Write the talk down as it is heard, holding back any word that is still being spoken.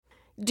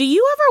Do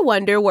you ever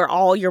wonder where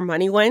all your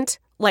money went?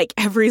 Like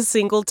every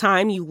single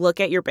time you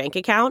look at your bank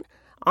account?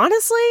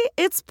 Honestly,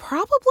 it's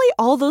probably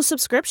all those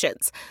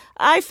subscriptions.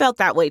 I felt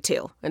that way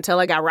too,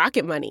 until I got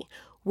Rocket Money.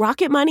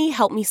 Rocket Money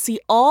helped me see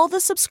all the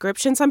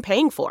subscriptions I'm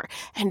paying for,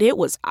 and it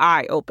was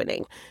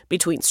eye-opening.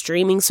 Between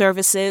streaming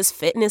services,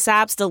 fitness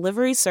apps,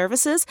 delivery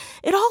services,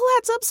 it all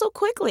adds up so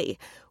quickly.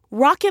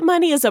 Rocket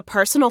Money is a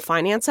personal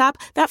finance app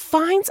that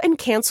finds and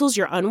cancels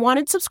your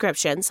unwanted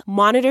subscriptions,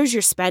 monitors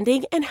your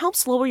spending, and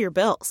helps lower your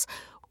bills.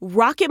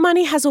 Rocket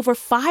Money has over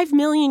 5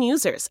 million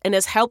users and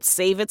has helped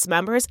save its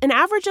members an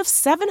average of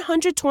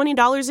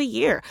 $720 a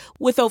year,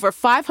 with over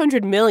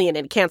 500 million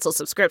in canceled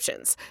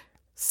subscriptions.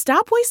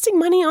 Stop wasting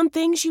money on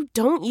things you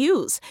don't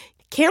use.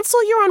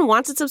 Cancel your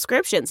unwanted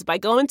subscriptions by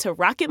going to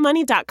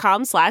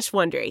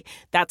rocketmoney.com/Wondery.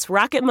 That's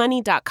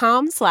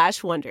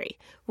rocketmoney.com/Wondery.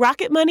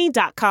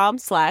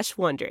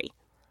 rocketmoney.com/Wondery.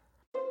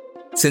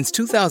 Since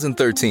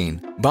 2013,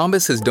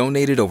 Bombas has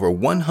donated over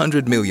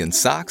 100 million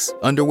socks,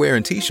 underwear,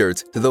 and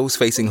T-shirts to those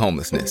facing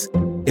homelessness.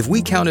 If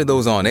we counted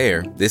those on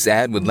air, this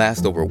ad would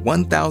last over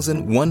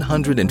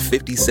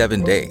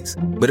 1,157 days.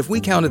 But if we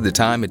counted the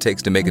time it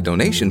takes to make a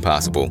donation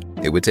possible,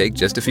 it would take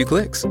just a few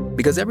clicks.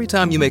 Because every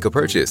time you make a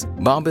purchase,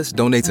 Bombas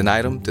donates an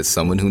item to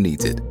someone who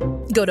needs it.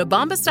 Go to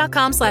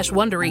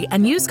bombas.com/Wondery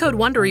and use code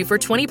WONDERY for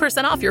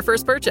 20% off your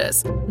first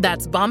purchase.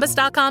 That's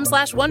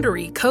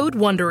bombas.com/Wondery, code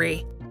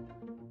WONDERY.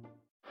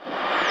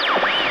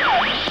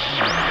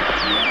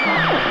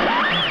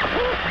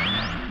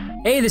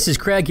 Hey, this is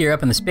Craig here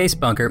up in the Space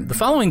Bunker. The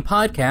following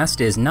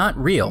podcast is not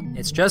real.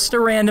 It's just a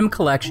random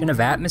collection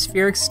of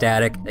atmospheric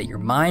static that your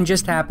mind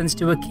just happens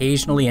to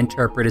occasionally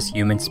interpret as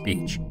human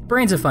speech. The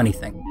brain's a funny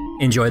thing.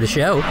 Enjoy the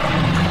show.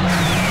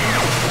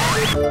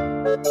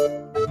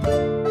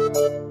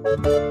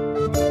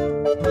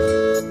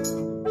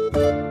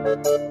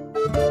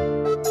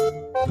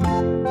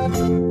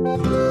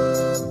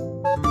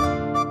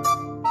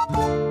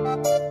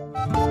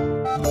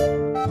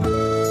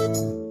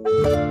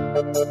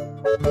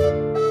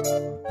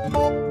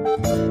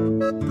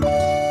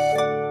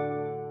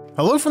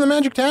 Hello from the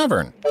Magic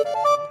Tavern,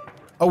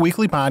 a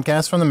weekly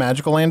podcast from the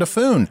magical land of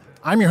Foon.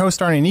 I'm your host,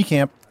 Arnie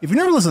Niekamp. If you've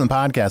never listened to the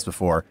podcast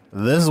before,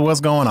 this is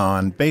what's going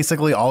on.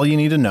 Basically, all you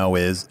need to know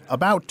is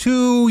about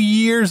 2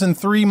 years and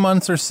 3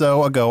 months or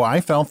so ago,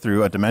 I fell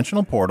through a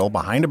dimensional portal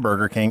behind a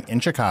Burger King in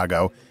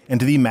Chicago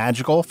into the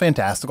magical,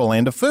 fantastical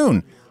land of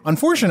Foon.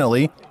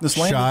 Unfortunately, this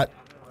land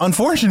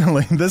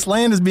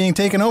is being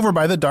taken over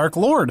by the Dark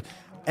Lord,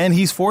 and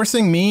he's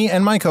forcing me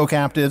and my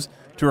co-captives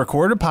to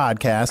record a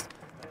podcast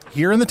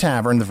here in the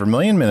tavern, the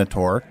Vermilion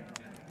Minotaur,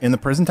 in the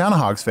prison town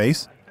of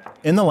Hogsface,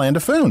 in the land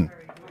of Foon.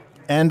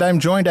 And I'm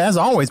joined, as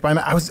always, by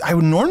I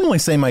would normally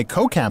say my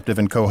co-captive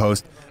and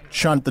co-host,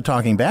 Chunt the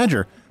Talking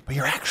Badger, but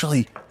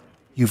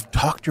you've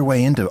talked your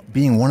way into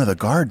being one of the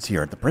guards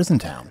here at the prison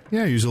town.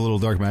 Yeah, I use a little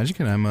dark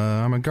magic, and I'm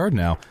a guard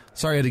now.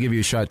 Sorry I had to give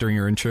you a shot during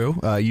your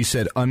intro. You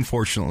said,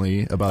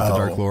 unfortunately, about the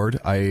Dark Lord.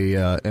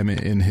 I am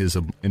in his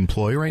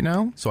employ right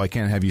now, so I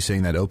can't have you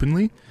saying that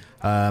openly.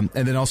 And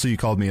then also you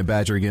called me a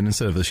badger again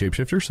instead of a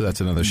shapeshifter, so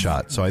that's another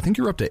shot. So I think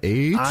you're up to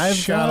 8 I've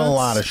shots? got a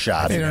lot of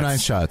shots. 8 or 9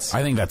 shots.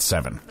 I think that's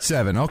 7.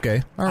 7,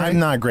 okay. All right. I'm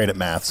not great at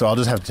math, so I'll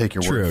just have to take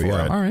your word for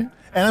it. All right.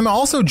 And I'm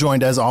also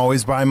joined, as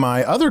always, by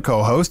my other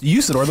co-host,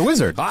 Usador the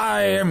Wizard.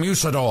 I am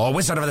Usador,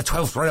 wizard of the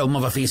 12th realm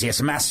of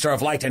Ephesius, master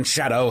of light and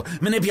shadow,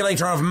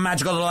 manipulator of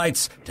magical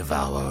delights,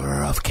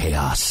 devourer of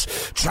chaos,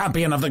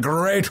 champion of the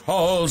great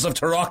halls of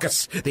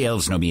Tarakas. The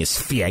elves know me as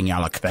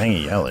Fiangyalak.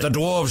 Fiangyalak. The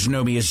dwarves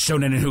know me as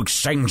Shonen and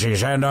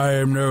Hooksanges, and I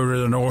am known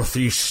to the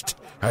northeast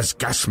as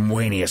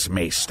Gasmwanius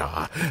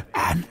Maystar.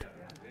 And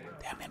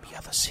there may be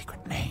other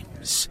secret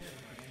names.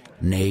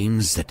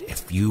 Names that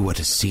if you were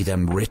to see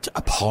them writ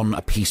upon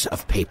a piece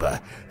of paper,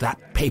 that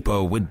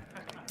paper would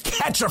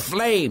catch a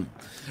flame,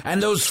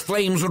 and those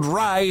flames would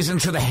rise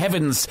into the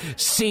heavens,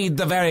 seed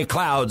the very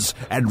clouds,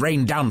 and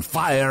rain down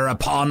fire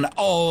upon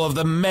all of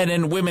the men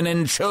and women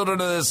and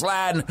children of this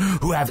land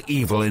who have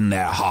evil in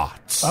their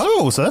hearts.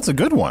 Oh, so that's a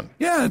good one.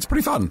 Yeah, it's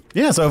pretty fun.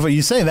 Yeah, so if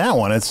you say that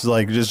one, it's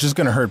like it's just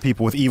going to hurt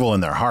people with evil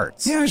in their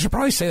hearts. Yeah, I should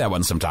probably say that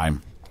one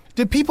sometime.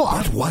 Did people...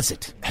 What was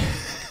it?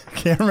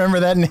 Can't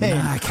remember that name.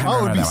 Nah, I can't remember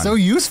it would be that so one.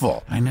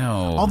 useful. I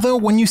know. Although,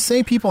 when you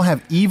say people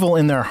have evil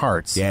in their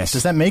hearts, yes,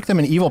 does that make them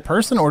an evil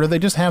person, or do they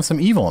just have some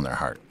evil in their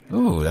heart?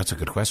 Ooh, that's a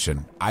good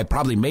question. I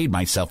probably made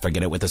myself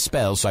forget it with a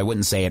spell, so I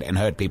wouldn't say it and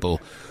hurt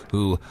people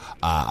who,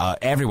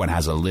 everyone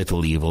has a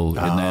little evil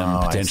in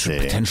them,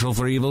 potential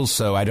for evil,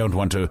 so I don't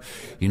want to,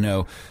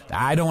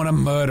 I don't want to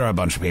murder a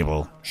bunch of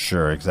people.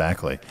 Sure,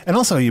 exactly. And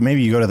also,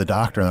 maybe you go to the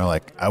doctor and they're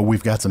like,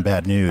 we've got some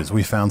bad news.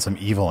 We found some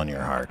evil in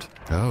your heart.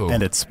 Oh.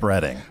 And it's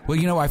spreading.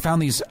 Well, I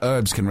found these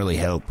herbs can really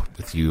help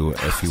with you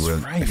if you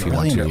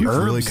want to. You've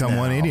really come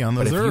 180 on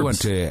those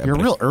herbs. You're a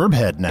real herb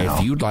head now.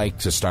 If you'd like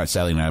to start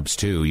selling herbs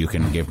too, you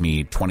can give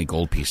me 20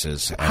 gold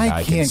pieces. And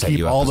I can't set keep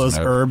you up all as those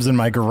an herbs in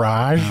my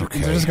garage. Okay.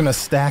 They're just going to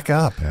stack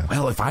up. Yeah.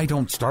 Well, if I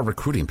don't start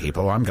recruiting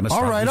people, I'm going to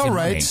start losing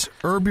money.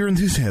 Herb your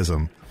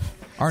enthusiasm.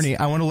 Arnie,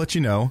 I want to let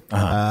you know.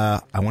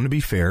 I want to be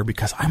fair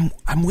because I'm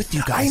with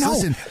you guys. I know.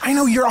 Listen, I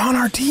know you're on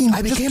our team.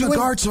 I became a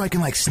guard so I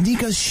can like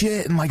sneak us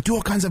shit and like do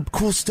all kinds of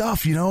cool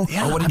stuff. You know?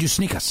 Yeah. Oh, what did you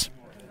sneak us?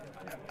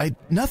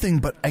 Nothing,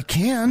 but I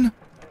can.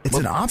 It's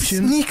an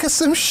option. Sneak us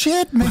some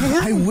shit,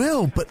 man. I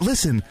will, but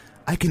listen.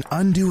 I can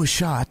undo a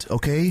shot,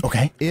 okay?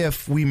 Okay.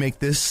 If we make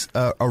this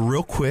a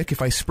real quick,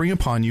 if I spring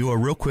upon you, a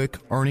real quick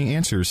Arnie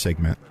Answers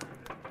segment.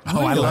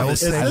 Oh, I love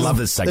this. I love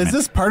this segment. Is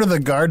this part of the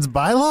guard's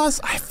bylaws?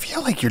 I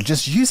feel like you're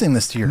just using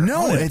this to your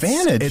own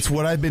advantage. It's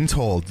what I've been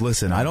told.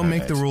 Listen, I don't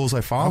make the rules.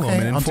 I follow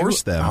them and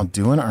enforce them. I'll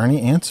do an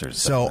Arnie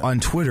Answers. So on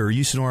Twitter,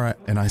 Usador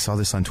and I saw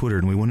this on Twitter,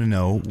 and we want to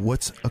know,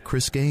 what's a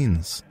Chris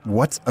Gaines?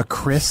 What's a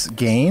Chris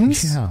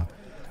Gaines? Yeah.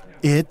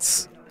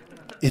 It's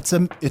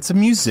a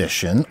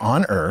musician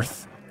on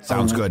Earth.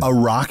 Sounds good. A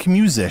rock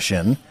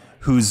musician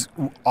who's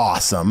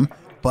awesome,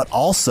 but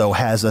also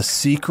has a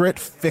secret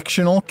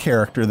fictional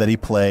character that he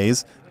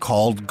plays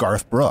called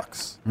Garth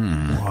Brooks.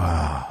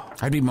 Wow.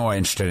 I'd be more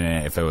interested in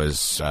it if it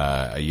was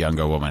a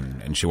younger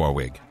woman and she wore a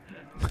wig.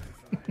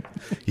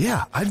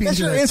 Yeah, I'd be That's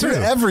into your that answer too.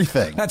 to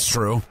everything. That's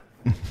true.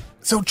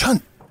 So,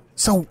 Chun,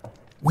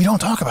 we don't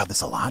talk about this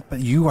a lot,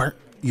 but you are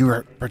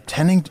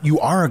pretending you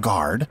are a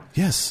guard.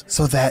 Yes.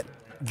 So that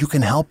you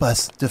can help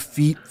us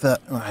defeat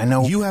I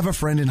know. You have a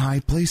friend in high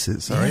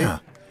places, all right? Yeah.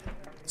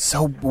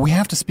 So we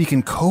have to speak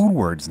in code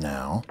words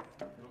now.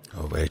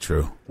 Oh, very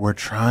true. We're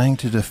trying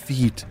to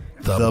defeat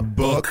The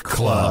Book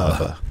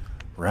Club.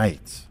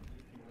 Right.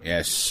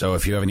 Yes, so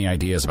if you have any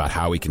ideas about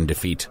how we can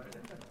defeat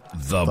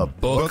the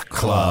Book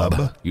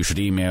Club, you should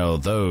email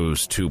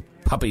those to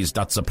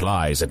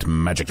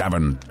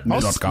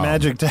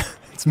puppies.supplies@magictavern.com.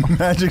 It's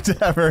Magic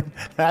Tavern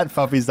at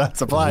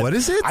puppies.supplies. What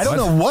is it? I don't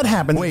know what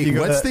happens. if Wait, you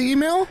go what's to- the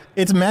email?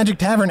 It's Magic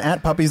Tavern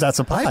at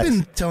puppies.supplies. I've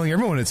been telling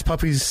everyone it's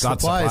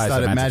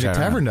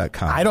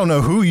puppies.supplies.magictavern.com. I don't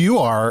know who you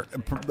are,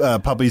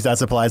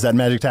 puppies.supplies at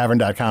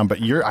magictavern.com, but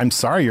I'm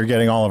sorry you're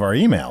getting all of our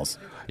emails.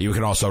 You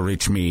can also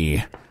reach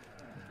me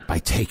by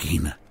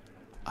taking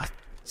a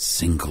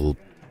single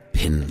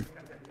pin,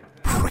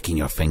 pricking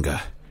your finger,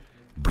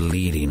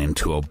 bleeding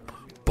into a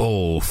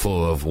bowl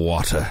full of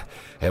water,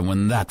 and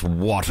when that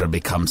water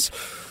becomes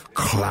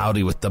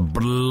cloudy with the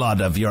blood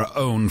of your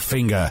own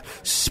finger,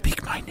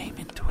 speak my name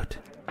into it.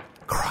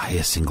 Cry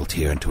a single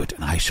tear into it,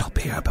 and I shall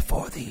appear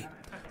before thee.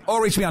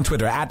 Or reach me on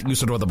Twitter at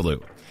Usador the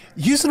Blue.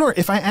 Usador,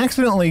 if I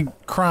accidentally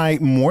cry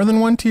more than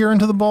one tear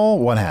into the bowl,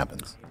 what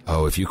happens?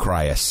 Oh, if you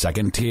cry a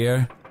second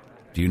tear,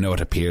 do you know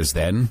what appears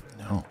then?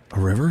 No. A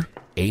river?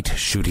 8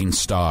 shooting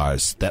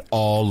stars that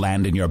all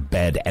land in your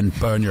bed and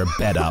burn your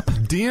bed up.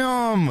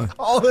 Damn.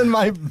 All in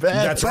my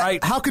bed. That's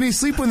right. How can he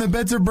sleep when the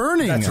beds are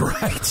burning? That's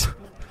right.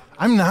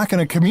 I'm not going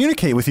to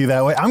communicate with you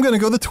that way. I'm going to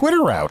go the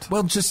Twitter route.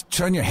 Well, just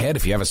turn your head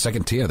if you have a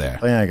second tear there.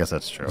 Yeah, I guess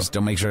that's true. Just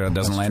don't make sure it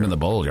doesn't land in the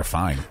bowl. You're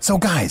fine. So,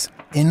 guys,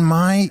 in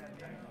my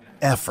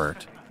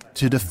effort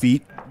to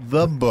defeat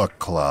the book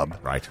club,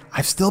 Right.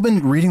 I've still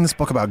been reading this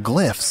book about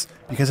glyphs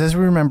because, as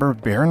we remember,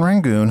 Baron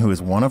Rangoon, who is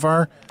one of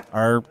our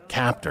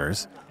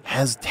captors,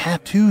 has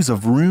tattoos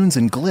of runes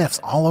and glyphs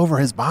all over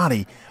his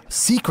body,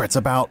 secrets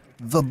about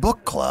the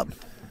book club.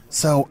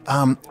 So,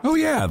 Oh,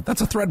 yeah.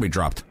 That's a thread we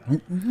dropped.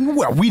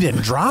 well, we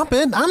didn't drop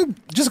it.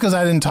 Just because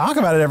I didn't talk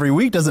about it every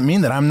week doesn't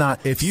mean that I'm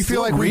not. If you feel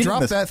still like we reading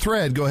dropped this. that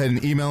thread, go ahead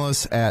and email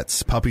us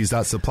at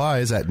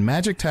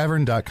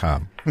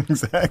puppies.supplies@magictavern.com.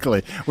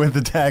 Exactly. With the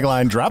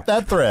tagline, drop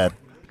that thread.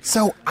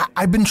 So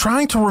I've been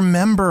trying to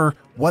remember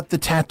what the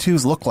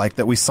tattoos look like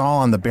that we saw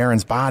on the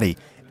Baron's body.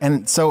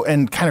 And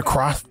kind of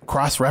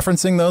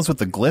cross-referencing those with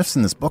the glyphs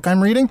in this book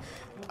I'm reading.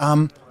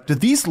 Do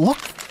these look...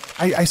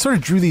 I sort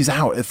of drew these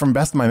out from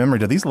best of my memory.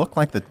 Do these look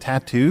like the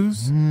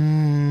tattoos?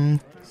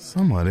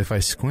 Somewhat. If I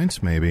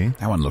squint, maybe.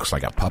 That one looks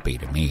like a puppy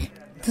to me.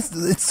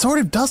 It sort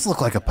of does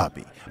look like a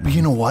puppy. But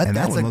you know what? And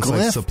That's that one a looks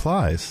glyph. like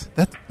supplies.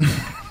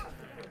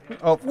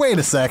 Oh, wait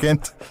a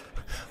second.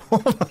 Are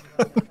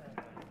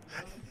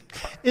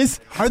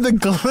the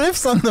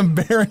glyphs on the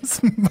Baron's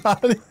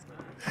body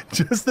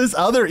just this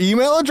other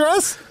email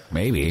address?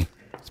 Maybe.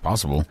 It's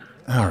possible.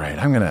 All right,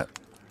 I'm gonna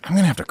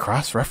have to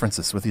cross-reference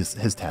this with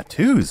his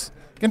tattoos.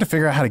 I'm going to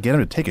figure out how to get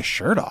him to take his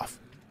shirt off.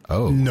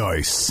 Oh.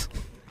 Nice.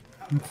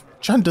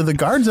 John, do the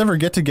guards ever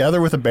get together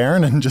with a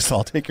Baron and just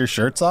all take your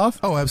shirts off?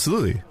 Oh,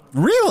 absolutely.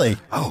 Really?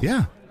 Oh.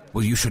 Yeah.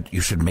 Well, you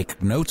should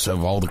make notes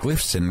of all the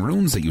glyphs and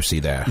runes that you see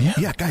there.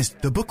 Yeah, guys,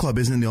 the book club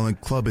isn't the only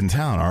club in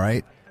town, all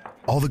right?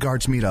 All the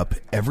guards meet up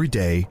every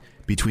day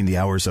between the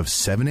hours of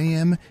 7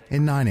 a.m.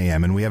 and 9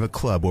 a.m., and we have a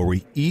club where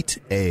we eat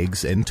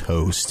eggs and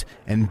toast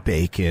and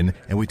bacon,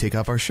 and we take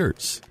off our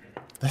shirts.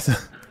 It's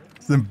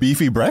a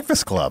beefy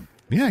breakfast club.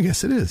 Yeah, I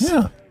guess it is.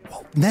 Yeah.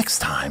 Well, next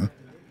time,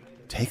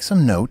 take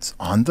some notes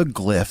on the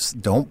glyphs.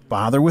 Don't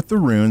bother with the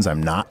runes. I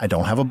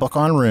don't have a book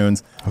on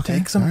runes. Okay,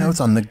 Take some all right. notes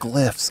on the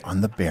glyphs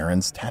on the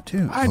Baron's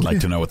tattoo. I'd like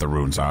to know what the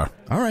runes are.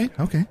 All right,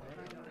 okay.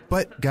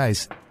 But,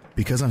 guys,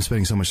 because I'm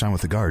spending so much time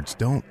with the guards,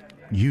 don't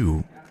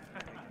you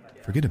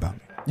forget about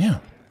me. Yeah.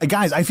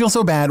 Guys, I feel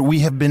so bad. We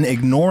have been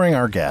ignoring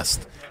our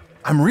guest.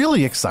 I'm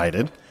really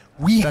excited.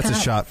 That's a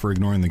shot for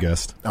ignoring the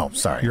guest. Oh,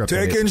 sorry. You're up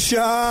to Taking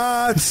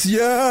shots,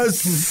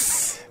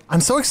 yes.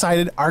 I'm so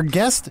excited. Our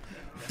guest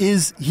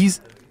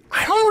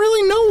I don't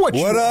really know what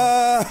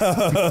up?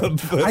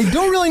 I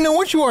don't really know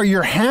what you are.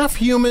 You're half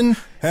human.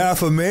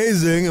 Half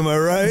amazing, am I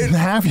right?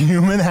 Half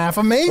human, half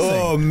amazing.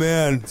 Oh,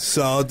 man.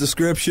 Solid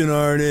description,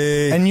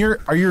 Arnie. And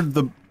are you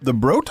the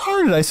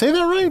Brotar? Did I say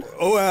that right?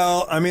 Oh,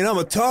 well, I mean, I'm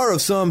a tar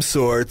of some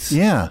sorts.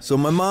 Yeah. So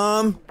my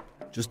mom,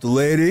 just a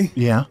lady.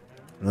 Yeah.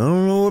 I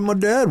don't know what my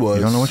dad was.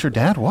 You don't know what your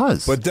dad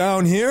was. But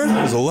down here,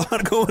 there's a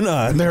lot going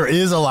on. There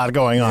is a lot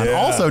going on. Yeah.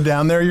 Also,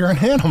 down there, you're an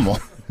animal.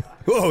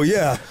 Oh,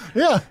 yeah.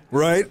 Yeah.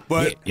 Right?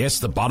 But yes,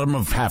 the bottom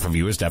of half of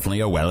you is definitely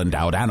a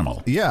well-endowed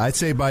animal. Yeah, I'd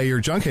say by your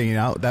junk hanging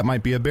out, that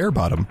might be a bear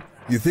bottom.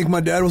 you think my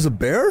dad was a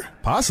bear?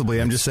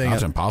 Possibly. I'm just saying.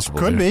 That's impossible.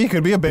 Could be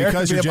a bear.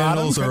 Because could your be a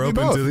genitals bottom, are could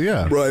be open both. to the,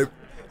 yeah. Right.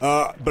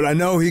 But I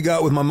know he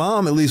got with my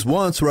mom at least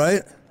once,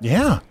 right?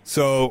 Yeah.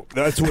 So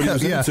that's what he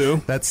was Yeah,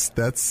 into. that's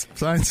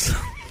science.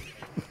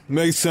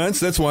 Makes sense.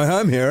 That's why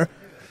I'm here.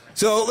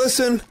 So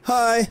listen,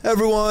 hi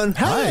everyone.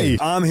 Hi.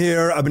 I'm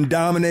here. I've been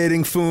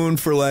dominating Foon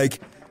for like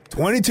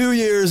 22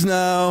 years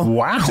now.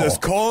 Wow.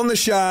 Just calling the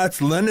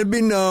shots, letting it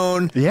be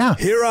known. Yeah.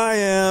 Here I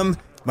am.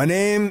 My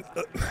name,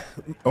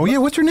 Oh, yeah.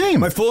 What's your name?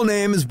 my full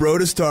name is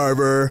Brodus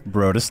Tarver,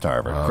 Brodus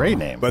Tarver. Great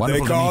name. but they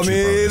Wonderful to call meet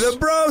me you, the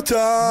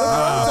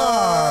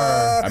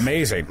Brotar.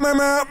 Amazing. Meh,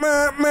 meh,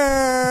 meh,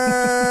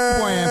 meh.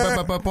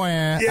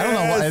 I don't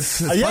know why.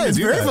 It's fun yeah, to it's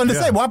do very that. fun to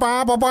Yeah. say. Wop,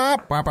 wop, wop,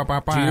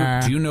 wop.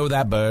 Do you know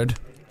that bird?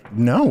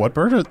 No, what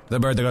bird is The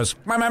bird that goes,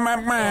 "Meow, meow, meow,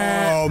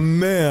 meow." Oh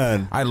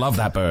man. I love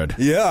that bird.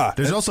 Yeah.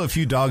 There's also a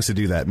few dogs that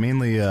do that,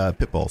 mainly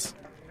pit bulls.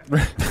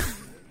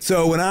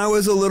 So when I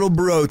was a little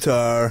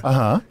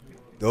Brotar,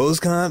 those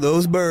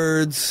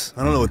birds,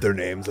 I don't know what their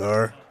names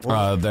are.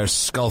 They're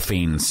skull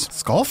fiends.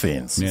 Skull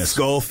fiends. Yes.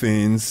 Skull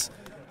fiends.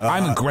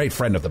 I'm a great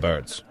friend of the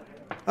birds.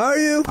 Are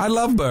you? I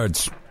love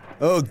birds.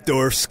 Oh,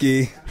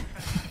 Dorfsky.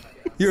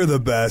 You're the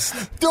best.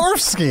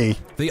 Dorfsky.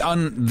 The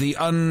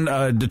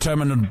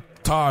undetermined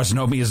tars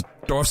know me as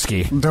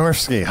Dorfsky.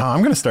 Dorfsky. Huh, I'm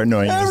going to start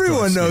knowing you as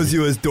Everyone Dorfsky. knows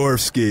you as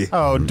Dorfsky.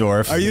 Oh,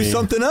 Dorfsky. Are you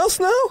something else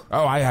now?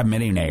 Oh, I have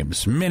many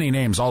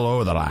names all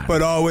over the land.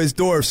 But always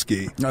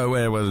Dorfsky. Oh,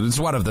 well, it's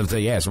one of the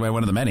yes,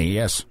 one of the many.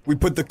 Yes. We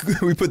put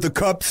the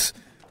cups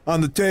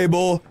on the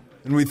table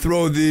and we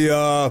throw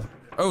the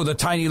Oh, the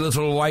tiny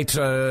little white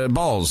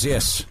balls.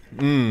 Yes.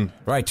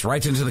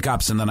 Right into the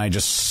cups, and then I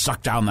just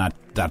suck down that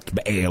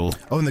ale.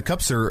 Oh, and the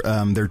cups are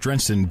they're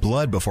drenched in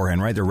blood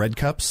beforehand, right? They're red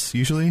cups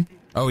usually.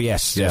 Oh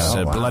yes, Yeah. yes,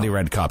 Oh, wow. bloody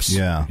red cups.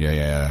 Yeah.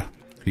 yeah.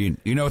 You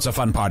know it's a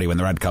fun party when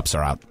the red cups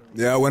are out.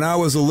 Yeah, when I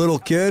was a little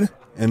kid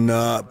and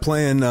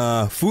playing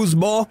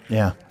foosball,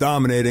 Yeah.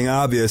 dominating,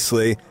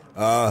 obviously,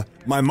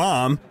 my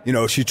mom,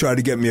 she tried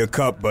to get me a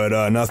cup,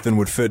 but nothing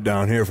would fit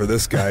down here for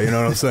this guy, you know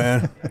what I'm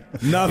saying?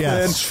 Nothing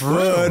it's true.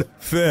 would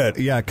fit.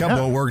 Yeah, a cup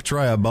won't work.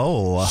 Try a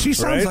bowl. She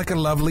sounds Right? like a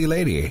lovely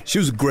lady. She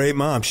was a great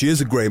mom. She is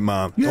a great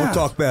mom. Yeah. Don't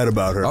talk bad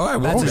about her. Oh, I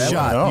That's won't. a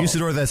shot. no.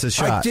 Usador, that's a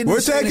shot. didn't We're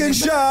say taking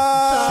anything.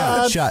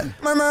 shots. Shot.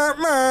 Meh, meh,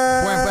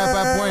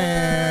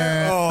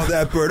 meh. Oh,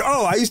 that bird.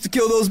 Oh, I used to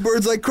kill those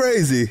birds like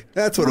crazy.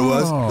 That's what it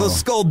was. Those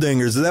skull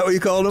dingers. Is that what you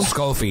called them?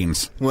 Skull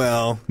fiends.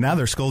 Well, Now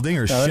they're skull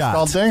dingers. That's shot.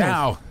 called dingers.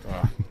 Now,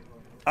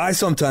 I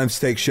sometimes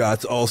take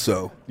shots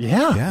also.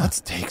 Yeah, Yeah.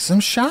 let's take some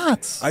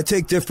shots. I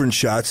take different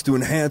shots to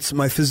enhance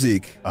my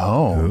physique.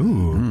 Oh,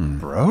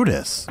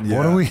 Brodus. Yeah.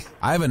 What are we?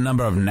 I have a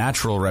number of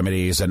natural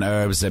remedies and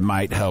herbs that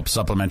might help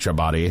supplement your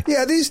body.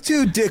 Yeah, these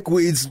two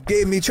dickweeds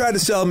tried to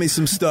sell me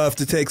some stuff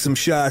to take some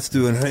shots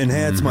to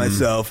enhance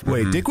myself.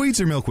 Wait, dickweeds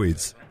or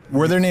milkweeds?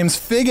 Were their names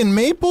Fig and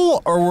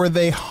Maple, or were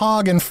they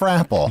Hog and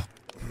Frapple?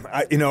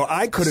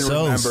 I couldn't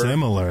So remember.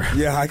 similar.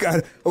 Yeah,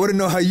 I wouldn't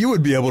know how you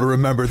would be able to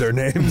remember their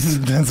names,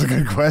 That's a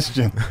good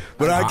question.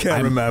 but I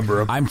can't remember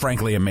them. I'm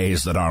frankly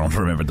amazed that Arnold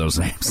remembered those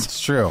names. It's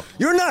true.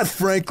 You're not,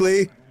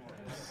 frankly.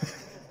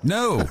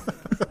 No,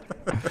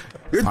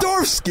 You're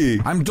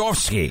Dorfsky. I'm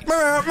Dorfsky.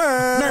 Meh,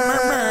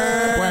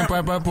 meh.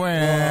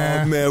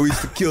 Oh, man, we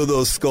used to kill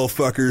those skull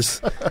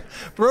fuckers.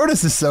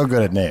 Brodus is so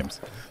good at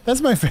names. That's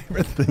my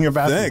favorite thing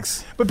about him.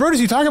 Thanks. But Brodus,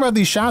 you talk about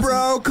these shots.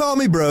 Bro, call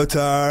me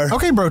Brotar.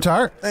 Okay,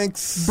 Brotar.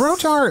 Thanks.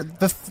 Brotar,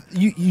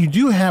 you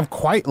do have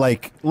quite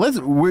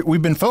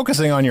we've been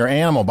focusing on your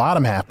animal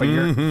bottom half, but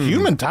your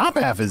human top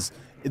half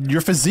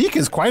your physique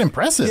is quite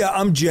impressive. Yeah,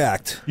 I'm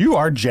jacked. You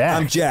are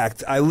jacked. I'm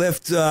jacked. I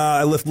lift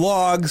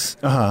logs.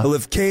 I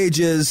lift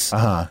cages.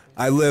 I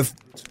lift.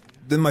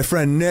 Then my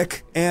friend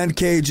Nick and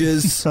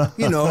cages.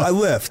 I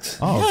lift.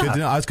 Oh, good to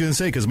know. I was going to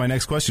say, because my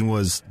next question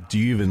was, do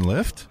you even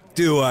lift?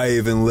 Do I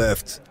even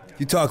lift? If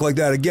you talk like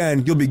that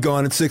again, you'll be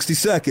gone in 60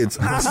 seconds.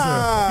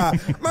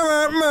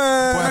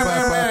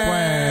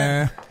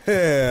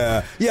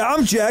 Yeah,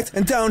 I'm jacked.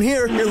 And down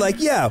here, you're like,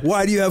 yeah,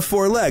 why do you have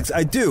 4 legs?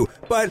 I do.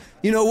 But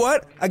you know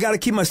what? I got to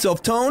keep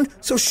myself toned.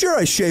 So sure,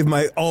 I shave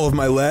all of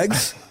my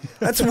legs.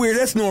 That's weird.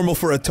 That's normal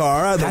for a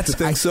tar. I'd like to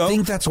think so. I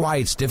think that's why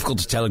it's difficult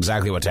to tell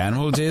exactly what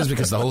animal it is,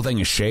 because the whole thing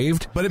is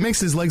shaved. But it makes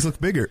his legs look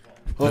bigger.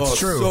 That's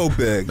true. So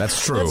big.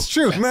 That's true. That's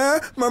true. Meh,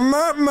 meh,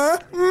 meh, meh,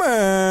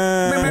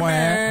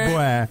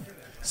 meh.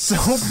 So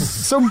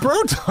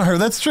Brotar,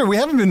 that's true. We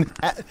haven't been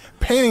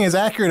painting as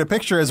accurate a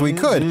picture as we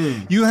could.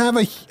 You have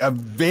a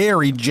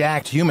very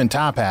jacked human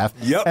top half,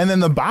 and then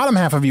the bottom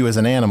half of you is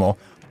an animal,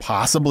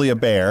 possibly a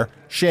bear,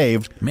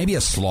 shaved. Maybe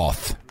a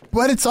sloth.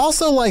 But it's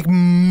also like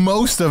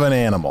most of an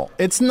animal.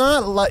 It's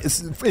not like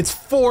it's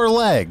 4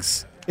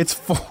 legs. It's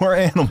 4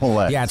 animal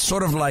legs. Yeah, it's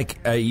sort of like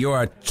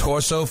your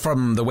torso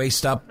from the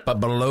waist up, but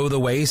below the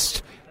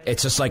waist,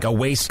 it's just like a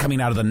waist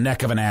coming out of the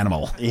neck of an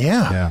animal.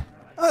 Yeah.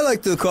 I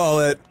like to call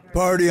it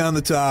party on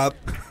the top,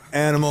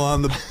 animal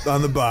on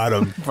the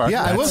bottom.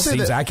 Yeah, I will say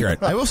seems that,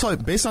 accurate. I will say,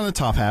 based on the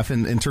top half,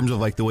 in terms of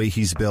like the way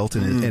he's built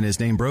and his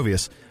name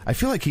Brovius, I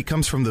feel like he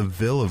comes from the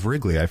Ville of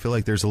Wrigley. I feel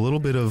like there's a little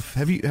bit of.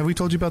 Have we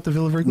told you about the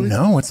Ville of Wrigley?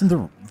 No, what's in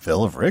the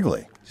Ville of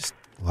Wrigley? Just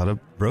a lot of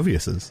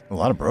Broviuses. A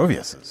lot of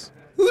Broviuses.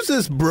 Who's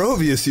this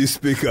Brovius you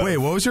speak of? Wait,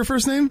 what was your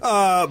first name?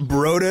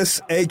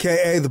 Brodus,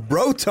 a.k.a. the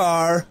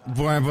Brotar.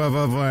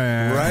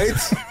 Right?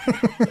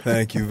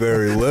 Thank you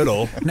very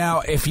little.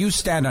 Now, if you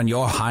stand on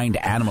your hind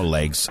animal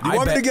legs, You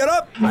want me to get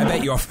up? I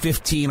bet you're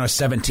 15 or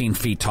 17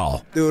 feet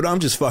tall. Dude, I'm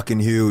just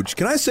fucking huge.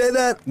 Can I say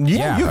that?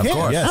 Yeah, you of can.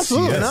 course. Yes,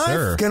 Absolutely. yes,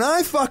 sir. Can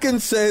I fucking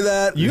say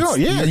that? You're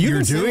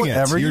You're say doing it.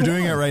 whatever You're you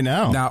doing it want. right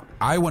now. Now,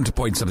 I want to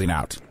point something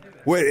out.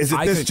 Wait, is it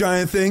I this could-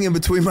 giant thing in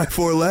between my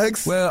 4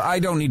 legs? Well, I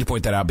don't need to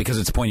point that out because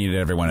it's pointing at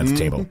everyone at the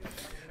table.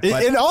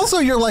 And also,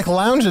 you're like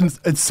lounging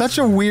in such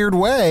a weird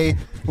way.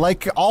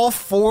 Like all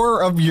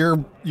 4 of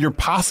your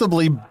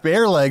possibly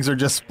bare legs are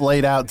just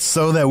splayed out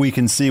so that we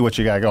can see what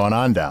you got going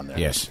on down there.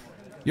 Yes.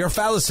 Your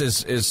phallus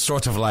is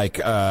sort of like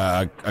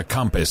a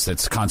compass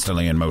that's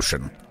constantly in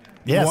motion.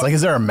 Yeah, it's like,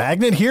 is there a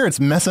magnet here? It's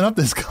messing up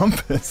this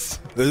compass.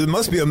 There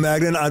must be a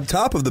magnet on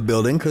top of the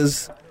building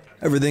because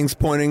everything's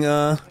pointing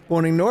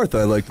north,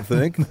 I like to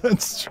think.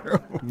 That's true.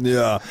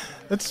 Yeah.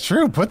 That's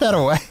true. Put that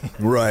away.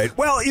 Right.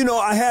 Well,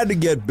 I had to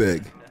get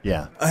big.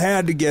 Yeah. I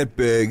had to get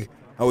big.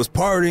 I was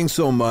partying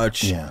so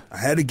much. Yeah. I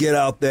had to get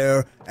out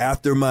there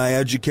after my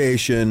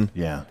education.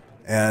 Yeah.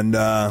 And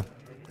there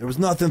was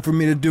nothing for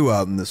me to do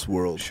out in this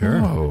world.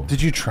 Sure. Oh.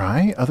 Did you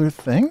try other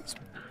things?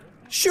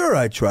 Sure,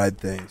 I tried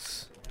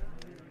things.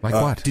 Like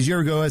what? Did you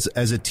ever go as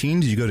a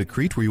teen? Did you go to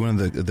Crete? Were you one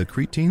of the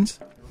Crete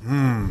teens?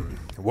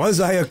 Was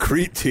I a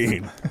Crete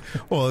teen?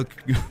 Well,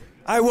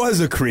 I was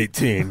a Crete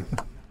teen.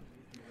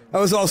 I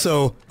was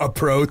also a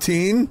pro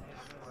teen.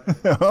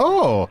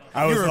 Oh.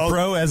 I was you were a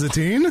pro as a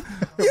teen?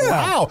 Yeah.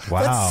 Wow.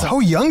 That's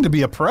so young to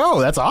be a pro.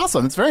 That's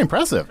awesome. That's very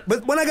impressive.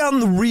 But when I got in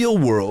the real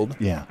world,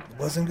 Yeah. it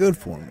wasn't good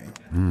for me.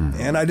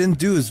 And I didn't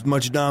do as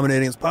much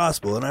dominating as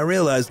possible. And I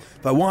realized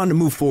if I wanted to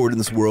move forward in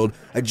this world,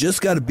 I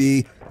just got to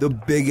be the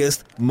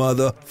biggest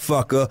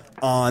motherfucker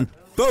on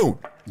phone.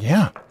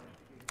 Yeah.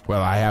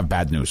 Well, I have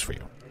bad news for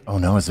you. Oh,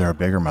 no. Is there a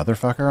bigger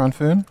motherfucker on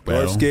food?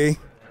 Well, Dorsky.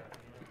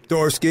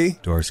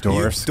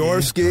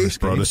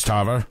 Brodus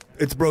Tarver,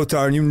 It's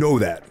Brotar, and you know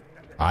that.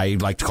 I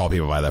like to call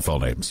people by their full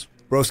names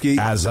Broski,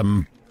 as a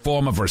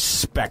form of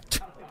respect.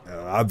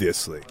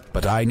 obviously.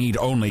 But I need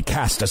only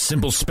cast a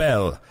simple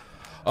spell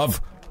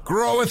of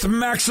Groweth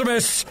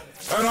Maximus,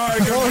 and I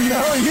can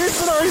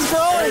Usador, he's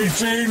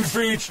growing! 18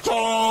 feet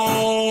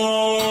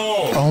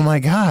tall! Oh, my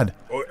God.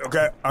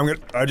 Okay,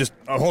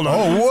 hold on.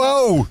 Oh,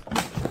 whoa.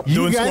 You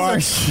Doing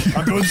guys squats. are...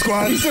 I'm doing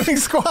squats. He's doing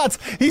squats.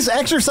 He's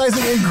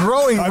exercising and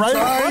growing I'm right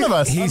trying. in front of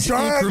us. He's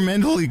trying.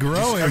 incrementally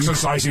growing.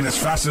 Exercising as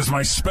fast as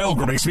my spell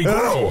makes me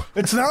grow.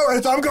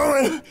 I'm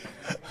going.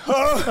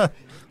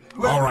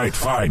 All right,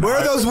 fine. Where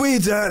are those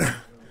weeds at?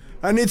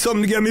 I need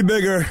something to get me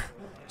bigger.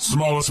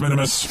 Smallest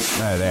minimus.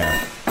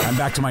 There. I'm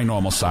back to my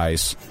normal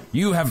size.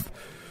 You have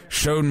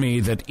shown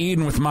me that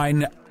even with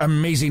my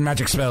amazing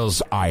magic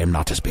spells, I am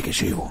not as big as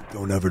you.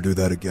 Don't ever do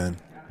that again.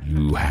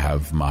 You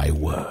have my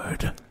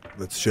word.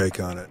 Let's shake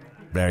on it.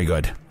 Very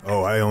good.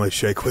 Oh, I only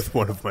shake with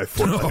one of my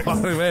forelegs.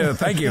 Well,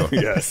 thank you.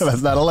 Yes.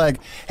 That's not a leg.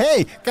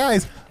 Hey,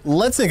 guys,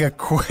 let's take a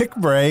quick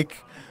break.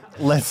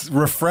 Let's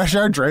refresh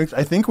our drinks.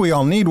 I think we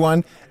all need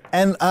one.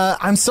 And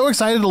I'm so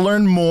excited to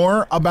learn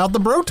more about the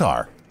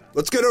Brotar.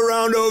 Let's get a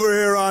round over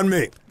here on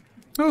me.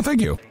 Oh, thank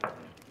you.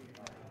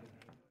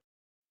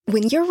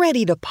 When you're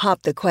ready to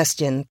pop the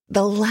question,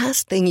 the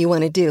last thing you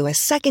want to do is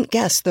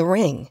second-guess the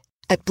ring.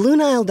 At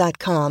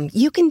BlueNile.com,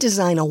 you can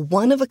design a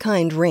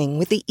one-of-a-kind ring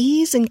with the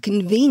ease and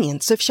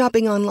convenience of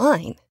shopping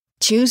online.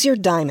 Choose your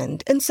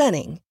diamond and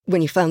setting.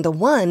 When you find the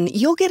one,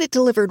 you'll get it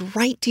delivered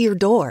right to your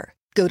door.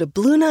 Go to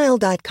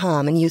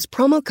BlueNile.com and use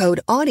promo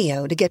code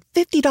AUDIO to get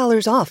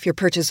 $50 off your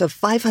purchase of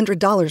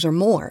 $500 or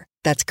more.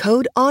 That's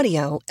code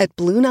AUDIO at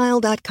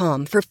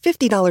BlueNile.com for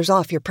 $50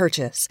 off your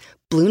purchase.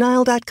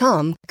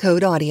 BlueNile.com,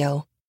 code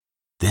AUDIO.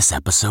 This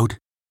episode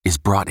is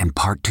brought in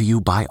part to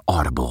you by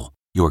Audible,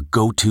 your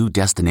go-to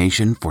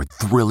destination for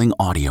thrilling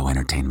audio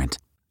entertainment.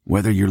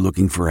 Whether you're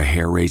looking for a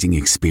hair-raising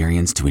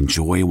experience to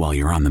enjoy while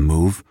you're on the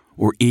move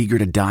or eager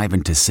to dive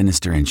into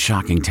sinister and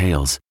shocking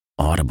tales,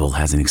 Audible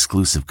has an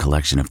exclusive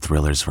collection of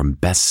thrillers from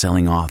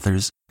best-selling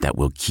authors that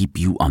will keep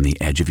you on the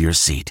edge of your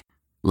seat.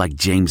 Like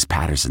James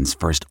Patterson's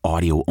first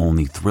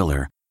audio-only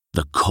thriller,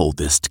 The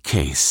Coldest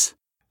Case.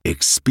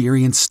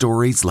 Experience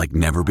stories like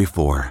never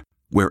before,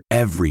 where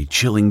every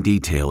chilling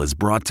detail is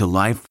brought to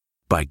life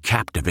by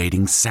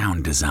captivating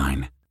sound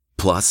design.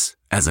 Plus,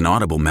 as an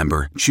Audible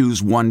member,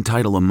 choose one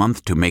title a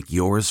month to make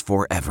yours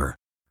forever.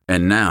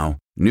 And now,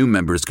 new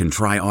members can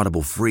try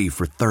Audible free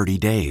for 30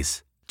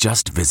 days.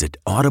 Just visit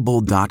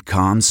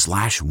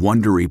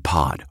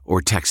audible.com/WonderyPod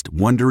or text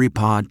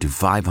WonderyPod to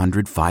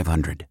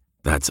 500-500.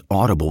 That's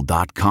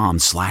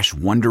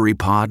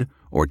audible.com/WonderyPod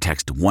or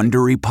text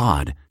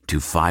WonderyPod to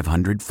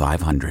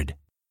 500-500.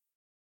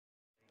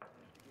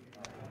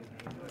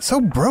 So,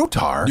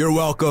 Brotar. You're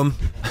welcome.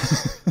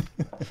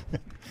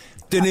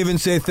 Didn't even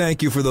say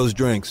thank you for those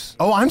drinks.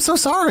 Oh, I'm so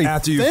sorry.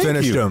 After you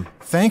finished them.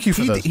 Thank you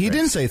for those He drinks.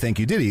 didn't say thank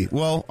you, did he?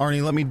 Well,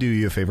 Arnie, let me do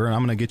you a favor, and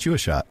I'm going to get you a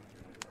shot.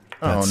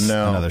 Oh,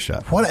 no. Another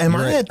shot. What am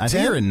You're I at? I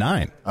think you're at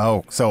 9.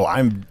 Oh, so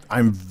I'm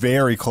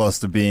very close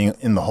to being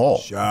in the hole.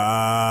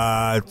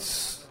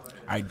 Shots.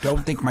 I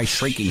don't think my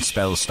shrinking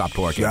spell stopped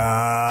working.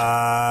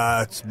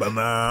 Shots. You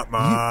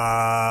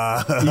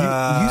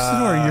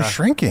Usador, you're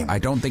shrinking. I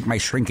don't think my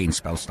shrinking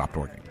spell stopped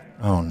working.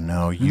 Oh,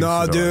 no. No,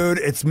 Usador. dude,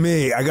 it's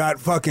me. I got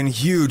fucking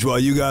huge while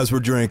you guys were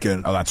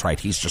drinking. Oh, that's right.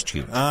 He's just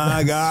huge.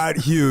 I got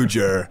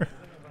huger.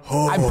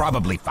 Oh. I'm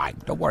probably fine.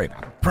 Don't worry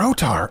about it.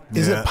 Brotar,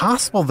 is Yeah. it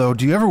possible, though?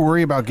 Do you ever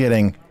worry about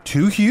getting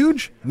too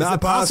huge? Not is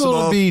it possible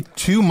possible. to be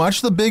too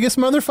much the biggest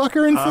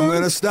motherfucker in food? I'm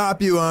going to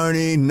stop you,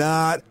 Arnie.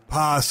 Not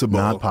possible.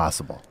 Not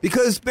possible.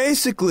 Because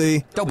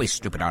basically... Don't be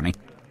stupid, Arnie.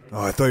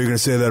 Oh, I thought you were going to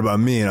say that about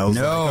me, and I was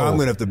like, I'm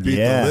going to have to beat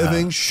Yeah. the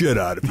living shit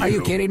out of you. Are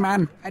you kidding,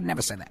 man? I'd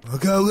never say that.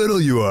 Look how little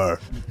you are.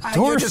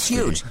 You're just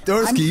huge.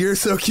 Dorsky, you're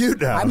so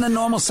cute now. I'm the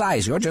normal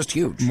size. You're just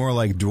huge. More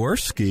like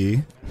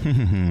Dworsky.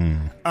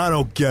 I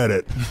don't get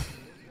it.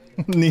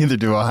 Neither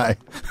do I.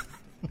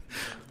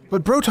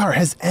 But Brotar,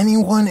 has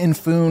anyone in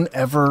Foon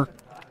ever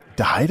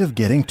died of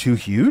getting too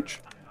huge?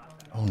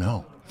 Oh,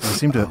 no. They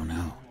seem to... Oh,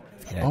 no.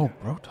 Oh,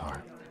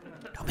 Brotar.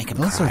 Don't make him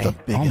Those cry. are the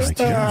biggest my things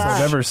gosh.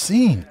 I've ever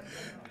seen.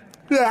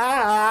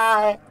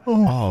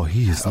 Oh,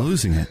 he is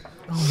losing it.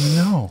 Oh,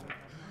 no.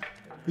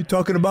 You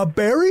talking about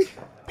Barry?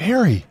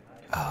 Barry.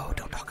 Oh,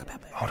 don't talk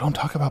about that. Oh, don't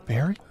talk about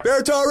Barry?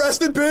 Beartar,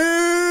 rest in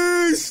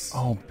peace!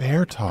 Oh,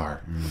 Beartar.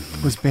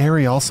 Was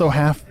Barry also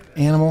half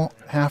animal,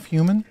 half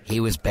human? He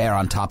was bear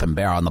on top and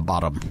bear on the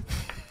bottom.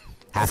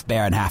 Half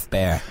bear and half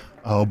bear.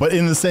 Oh, but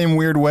in the same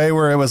weird way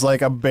where it was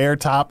like a bear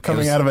top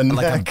coming out of a like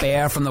neck. a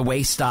bear from the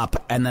waist up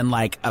and then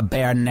like a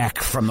bear neck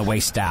from the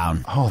waist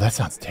down. Oh, that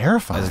sounds It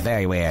terrifying. was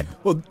very weird.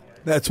 Well,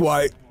 that's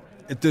why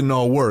it didn't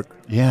all work.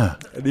 Yeah.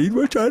 And he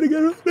was trying to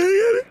get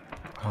it.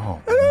 Oh,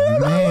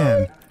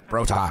 man.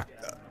 Brotar,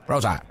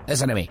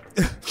 listen to me.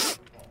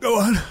 Go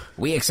on.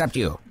 We accept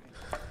you.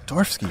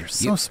 Dworsky, you're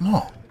so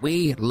small.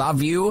 We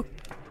love you.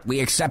 We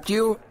accept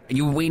you.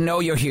 We know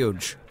you're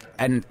huge.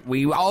 And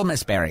we all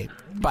miss Barry.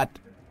 But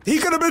He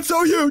could have been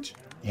so huge.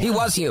 he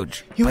was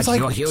huge. He was but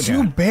like you're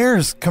two huger.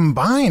 bears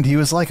combined. He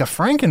was like a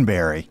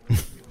Frankenberry.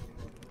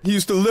 He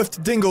used to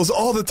lift Dingles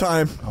all the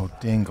time. Oh,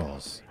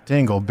 Dingles.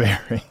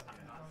 Dingleberry.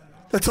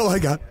 That's all I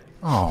got.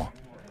 Oh.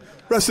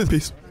 Rest in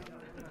peace.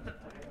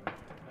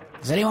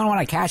 Does anyone want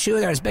a cashew?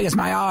 They're as big as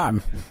my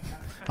arm.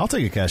 I'll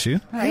take a cashew.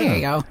 Oh, here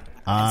you go.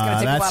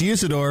 That's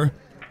Usador.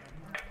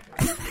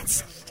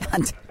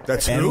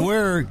 That's And who?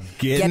 we're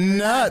getting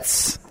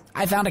nuts.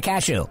 I found a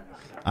cashew.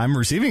 I'm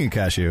receiving a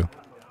cashew.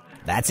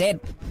 That's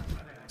it.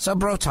 So,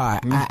 Brotar,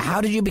 how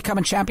did you become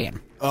a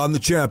champion? I'm the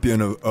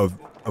champion of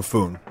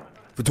Foon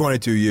for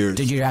 22 years.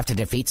 Did you have to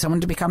defeat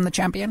someone to become the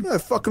champion? I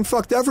fucking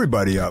fucked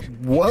everybody up.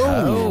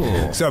 Whoa.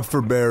 Except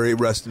for Barry.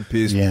 Rest in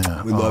peace.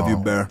 Yeah. We love you,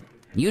 Bear.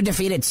 You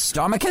defeated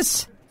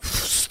Stormicus?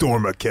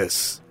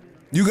 Stormicus.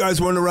 You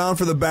guys weren't around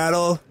for the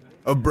battle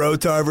of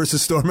Brotar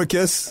versus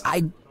Stormicus?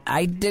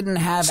 I didn't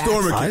have I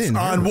Stormicus didn't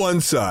hear on it.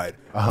 one side,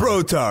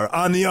 Brotar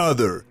on the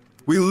other.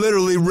 We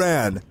literally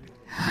ran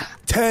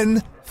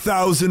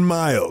 10,000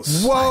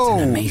 miles Whoa.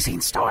 It's an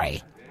amazing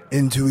story.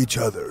 into each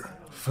other.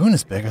 Foon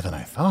is bigger than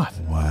I thought.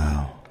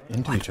 Wow.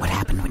 Into each What other.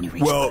 happened when you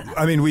reached Well, one another?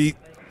 I mean, we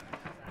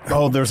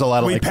Oh, there's a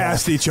lot of like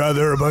passed each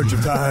other a bunch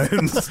of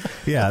times.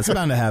 Yeah, it's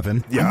bound to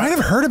happen. I might have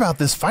heard about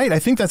this fight. I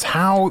think that's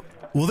how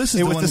Well, this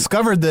is it the was one.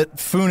 discovered that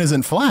Foon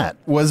isn't flat,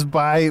 was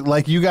by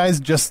like you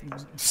guys just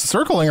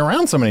circling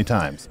around so many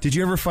times. Did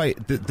you ever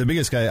fight the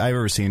biggest guy I've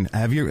ever seen?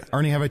 Have you,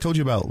 Arnie? Have I told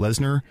you about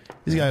Lesnar?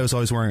 This guy was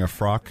always wearing a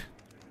frock.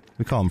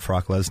 We call him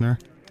Frock Lesnar.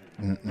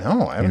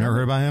 No, I You never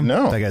heard about him?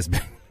 No. That guy's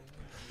big.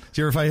 Did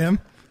you ever fight him?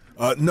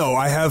 No,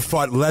 I have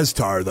fought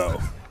Lestar,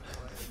 though,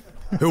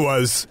 who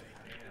was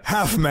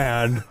half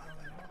man.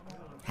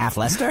 Half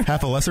Lester?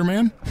 Half a lesser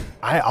man?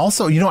 I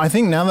also, I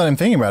think now that I'm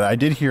thinking about it, I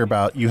did hear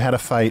about you had a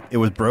fight. It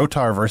was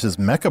Brotar versus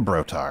Mecha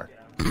Brotar.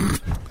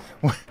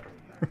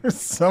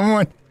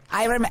 Someone.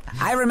 I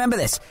remember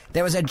this.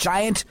 There was a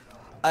giant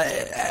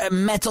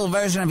metal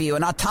version of you,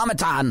 an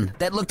automaton,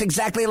 that looked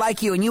exactly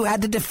like you, and you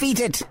had to defeat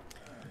it.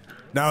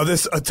 Now,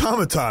 this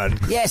automaton,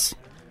 Yes.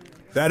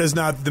 that is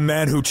not the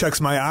man who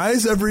checks my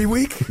eyes every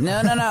week.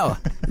 No.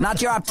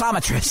 Not your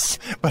optometrist.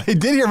 But I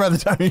did hear about the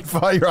time you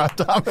fought your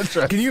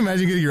optometrist. Can you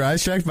imagine getting your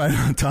eyes checked by an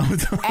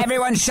automaton?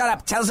 Everyone shut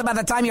up. Tell us about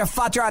the time you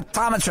fought your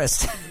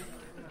optometrist.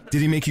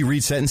 Did he make you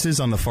read sentences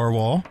on the far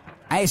wall?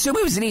 I assume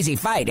it was an easy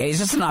fight. He's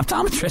just an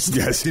optometrist.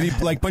 Yes. Did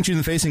he punch you in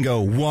the face and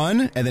go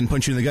 1, and then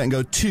punch you in the gut and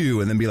go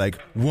 2, and then be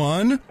like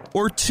 1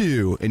 or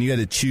 2, and you had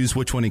to choose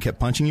which one he kept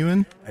punching you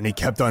in? And he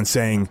kept on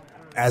saying,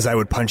 as I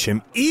would punch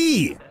him,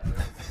 E!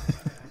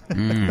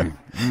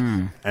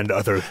 And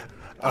other.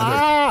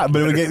 But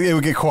it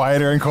would get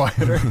quieter and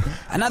quieter.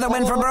 Another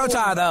win for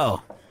Brotar,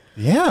 though.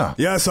 Yeah.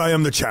 Yes, I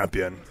am the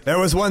champion. There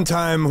was one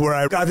time where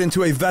I got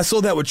into a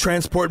vessel that would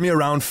transport me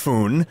around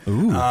Foon.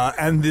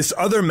 And this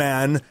other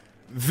man,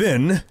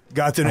 Vin,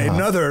 got in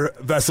another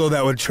vessel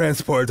that would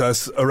transport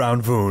us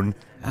around Foon.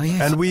 Oh,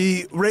 yes. And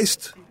we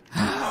raced.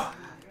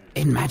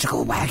 In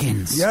magical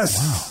wagons.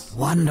 Yes.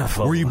 Wow.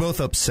 Wonderful. Were you both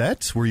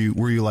upset? Were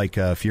you like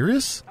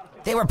furious?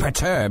 They were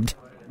perturbed.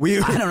 I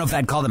don't know if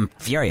I'd call them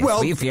furious. Well,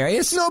 were you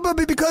furious? No,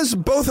 but because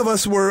both of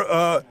us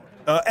were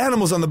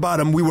animals on the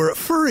bottom, we were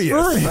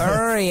furious.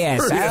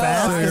 Furious.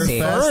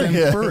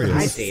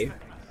 I see.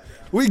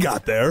 We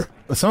got there.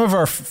 Some of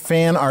our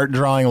fan art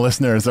drawing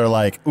listeners are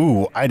like,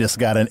 ooh, I just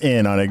got an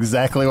in on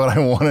exactly what I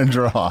want to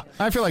draw.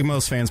 I feel like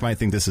most fans might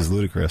think this is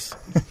ludicrous.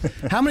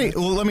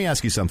 Well, let me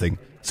ask you something.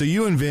 So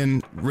you and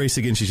Vin raced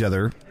against each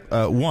other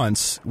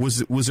once.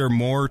 Was there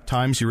more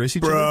times you raced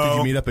each other? Did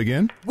you meet up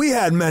again? We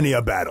had many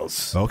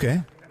battles.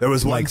 Okay. There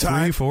was one like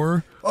time. 3,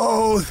 4?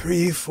 Oh,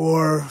 3,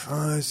 4,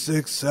 5,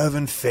 6,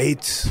 7.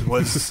 Fate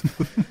was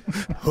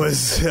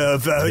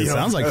It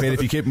sounds like fate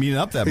if you keep meeting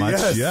up that much.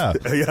 Yes, yeah.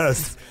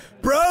 Yes.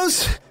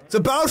 Bros, it's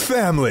about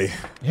family.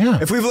 Yeah.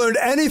 If we've learned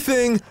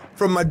anything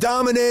from my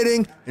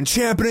dominating and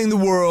championing the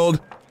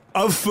world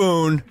of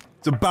Foon,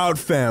 it's about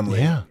family.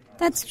 Yeah.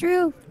 That's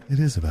true. It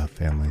is about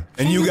family.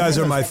 And you guys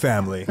are my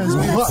family.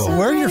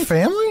 We're your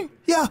family?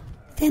 Yeah.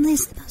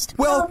 Family's the most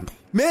Well, important thing.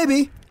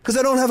 maybe, because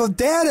I don't have a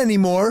dad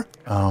anymore.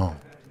 Oh.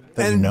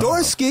 And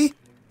Dorsky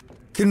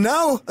can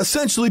now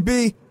essentially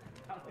be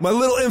my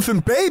little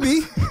infant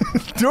baby.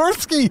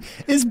 Dorsky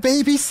is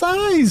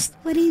baby-sized.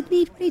 What do you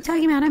need? What are you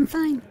talking about? I'm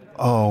fine.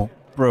 Oh,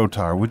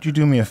 Brotar, would you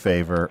do me a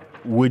favor?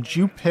 Would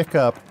you pick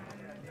up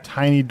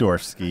tiny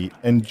Dorsky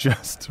and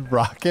just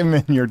rock him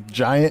in your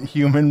giant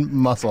human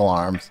muscle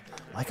arms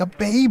like a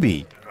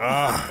baby?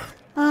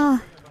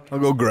 I'll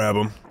go grab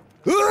him.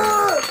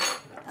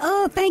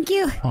 Oh, thank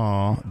you.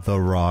 Aw, the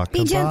rock.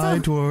 Be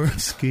gentle.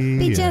 Dworsky.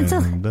 Be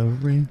gentle. and the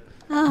ring.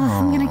 Oh,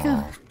 I'm gonna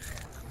go.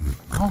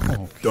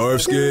 Oh,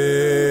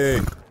 Dorsky!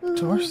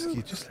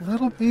 Dorsky, just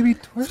little baby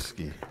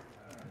Dorsky.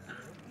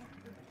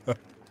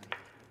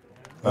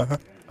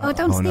 Oh,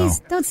 don't sneeze.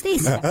 Don't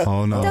sneeze.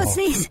 Oh, no. Don't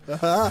sneeze.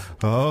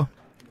 Oh.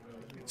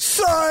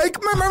 Psych!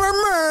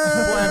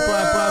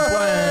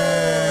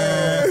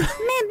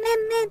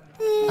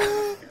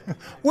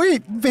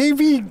 Wait,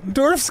 baby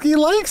Dorsky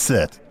likes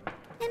it.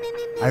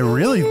 I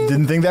really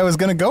didn't think that was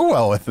going to go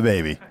well with the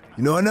baby.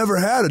 You know, I never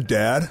had a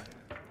dad.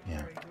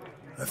 Yeah.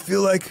 I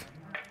feel like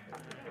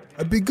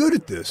I'd be good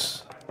at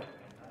this.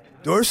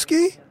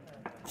 Dorsky?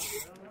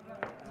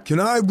 Can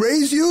I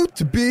raise you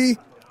to be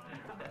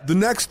the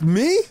next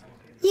me?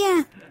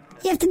 Yeah.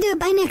 You have to do it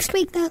by next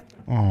week, though.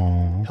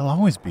 Oh. He'll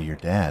always be your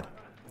dad,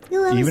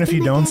 You'll always even if be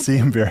you my don't dad. see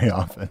him very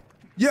often.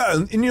 Yeah,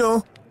 and you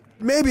know,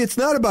 maybe it's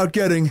not about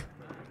getting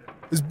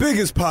as big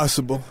as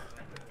possible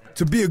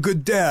to be a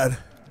good dad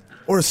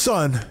or a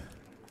son,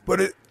 but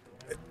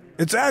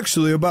it's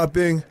actually about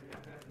being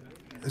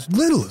as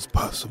little as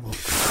possible.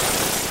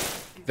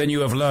 Then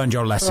you have learned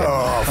your lesson.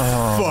 Fuck.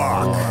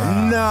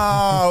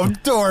 No,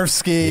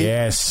 Dorsky.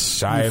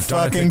 Yes, You I've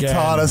done it fucking again.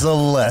 taught us a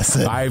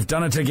lesson. I've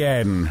done it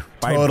again.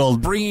 Total-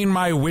 By bringing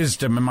my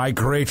wisdom and my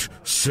great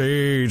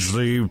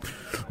sagely,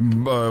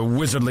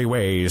 wizardly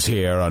ways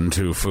here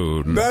unto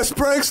food. Best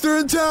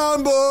prankster in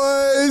town,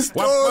 boys!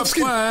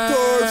 Dorsky!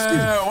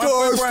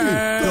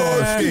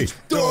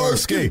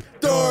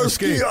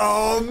 Dorsky!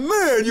 Oh,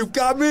 man, you've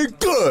got me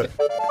good!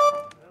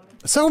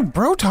 So,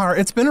 Brotar,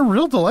 it's been a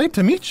real delight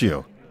to meet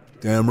you.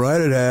 Damn right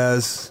it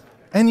has.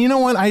 And you know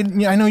what? I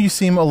know you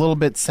seem a little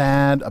bit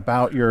sad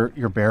about your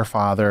bear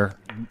father.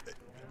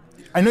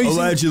 I know you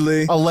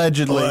Allegedly.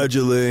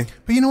 Allegedly.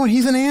 But you know what?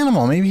 He's an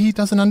animal. Maybe he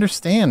doesn't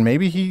understand.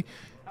 Maybe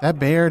that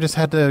bear just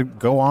had to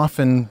go off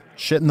and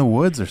shit in the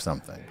woods or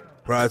something.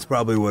 That's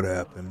probably what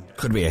happened.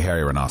 Could be a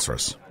hairy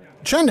rhinoceros.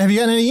 Chunt, have you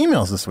gotten any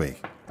emails this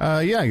week?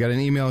 Yeah, I got an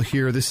email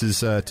here. This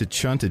is to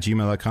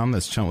chunt@gmail.com.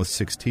 That's chunt with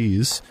 6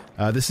 T's.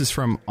 This is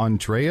from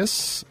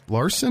Andreas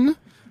Larson.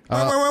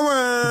 San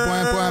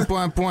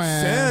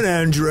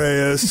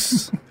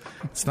Andreas.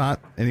 It's not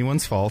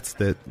anyone's fault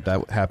that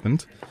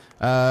happened.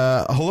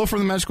 Hello from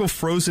the magical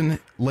frozen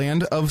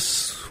land of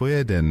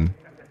Sweden.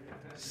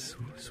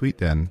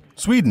 Sweden.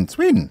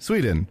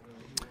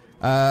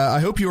 I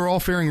hope you are all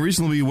faring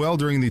reasonably well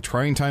during the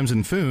trying times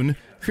in Foon.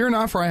 Fear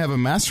not, for I have a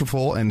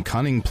masterful and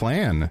cunning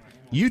plan.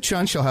 You,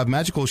 Chunt, shall have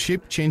magical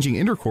shape-changing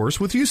intercourse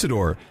with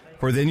Usador,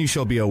 for then you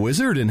shall be a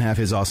wizard and have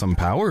his awesome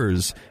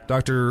powers.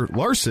 Dr.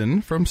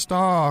 Larson from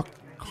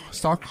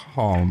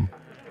Stockholm.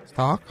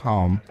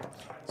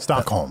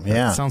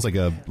 Yeah. Sounds like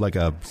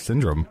a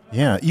syndrome.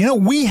 Yeah. You know,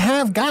 we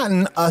have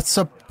gotten a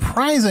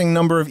surprising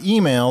number of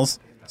emails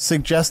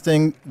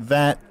suggesting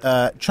that,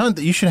 Chunt,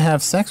 that you should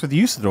have sex with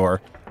Usador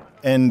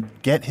and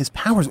get his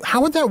powers.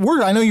 How would that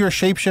work? I know you're a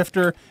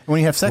shapeshifter, and when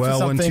you have sex with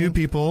something... Well, when two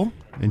people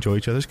enjoy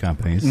each other's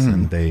companies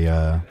and they...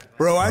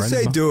 Bro, I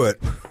say do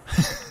it.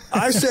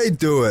 I say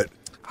do it.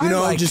 You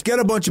know, just get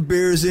a bunch of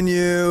beers in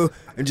you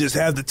and just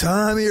have the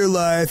time of your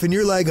life. And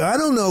you're like, I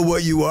don't know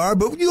what you are,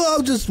 but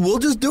we'll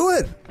just do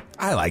it.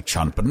 I like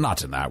Chunt, but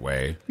not in that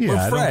way. Yeah,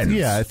 We're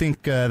friends. I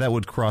think that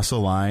would cross a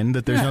line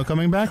that there's no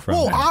coming back from.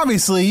 Well,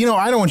 obviously,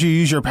 I don't want you to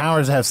use your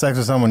powers to have sex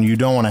with someone you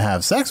don't want to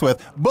have sex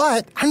with,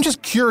 but I'm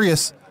just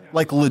curious,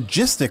 like,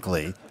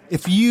 logistically,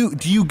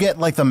 do you get,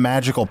 like, the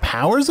magical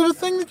powers of a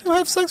thing that you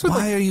have sex with?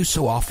 Why are you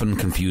so often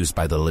confused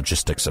by the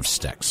logistics of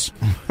Styx?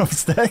 Of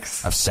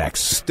Styx? Of sex.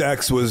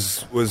 Styx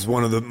was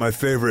one of my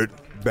favorite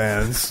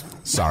bands.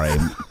 Sorry.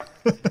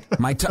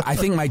 I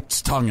think my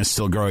tongue is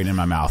still growing in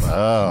my mouth.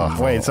 Oh,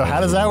 wait, so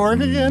how does that work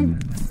again?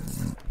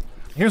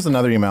 Here's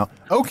another email.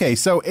 Okay,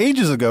 so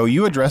ages ago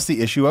you addressed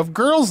the issue of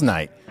girls'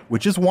 night,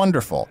 which is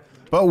wonderful.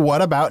 But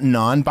what about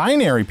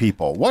non-binary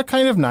people? What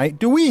kind of night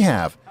do we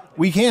have?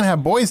 We can't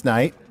have boys'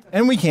 night,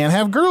 and we can't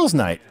have girls'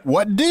 night.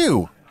 What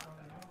do?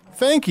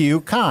 Thank you,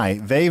 Kai,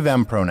 they,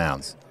 them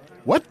pronouns.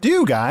 What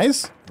do,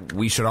 guys?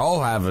 We should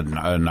all have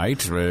a night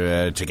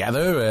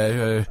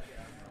together.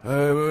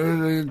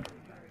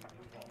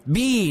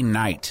 Bean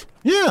night.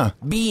 Yeah.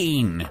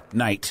 Bean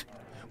night.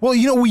 Well,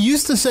 we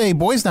used to say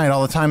boys' night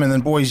all the time and then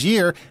boys'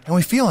 year, and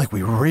we feel like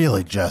we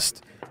really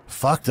just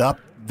fucked up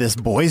this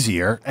boys'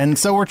 year. And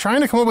so we're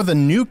trying to come up with a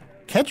new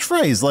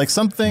catchphrase, like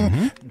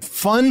something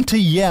fun to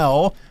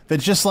yell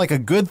that's just like a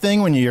good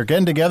thing when you're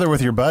getting together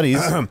with your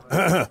buddies.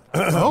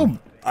 Oh,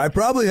 I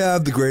probably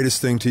have the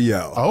greatest thing to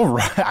yell. Oh,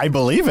 right. I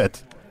believe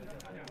it.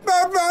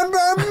 I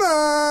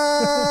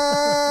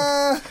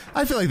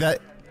feel like that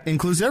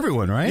includes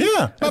everyone, right?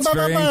 Yeah. That's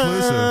very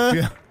inclusive.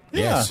 Yeah.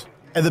 Yes.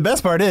 And the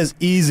best part is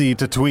easy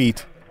to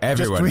tweet.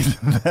 Everyone. Just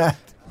tweet that.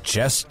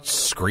 Just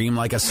scream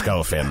like a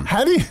skullfin.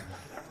 How do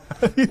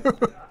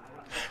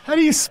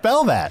you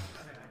spell that?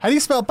 How do you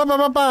spell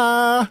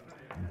ba-ba-ba-ba?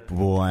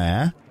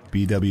 Bwah,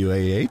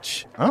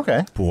 B-W-A-H.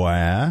 Okay.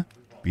 Bwah,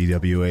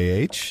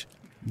 B-W-A-H.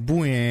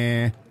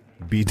 Bwah,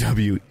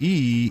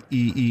 B-W-E-E-E-E-E-N-H.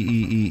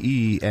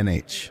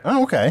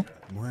 Oh, okay.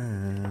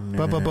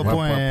 That's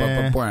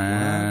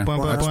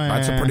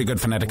a pretty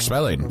good phonetic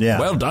spelling. Yeah.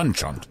 Well done,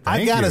 Chunt.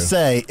 I gotta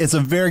say, it's a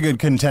very good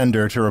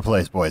contender to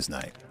replace Boys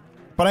Night.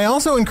 But I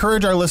also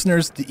encourage our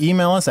listeners to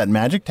email us at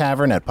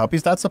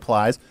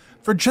magictavern@puppies.supplies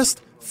for just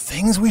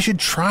things we should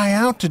try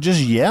out to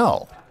just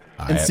yell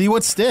and see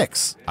what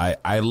sticks.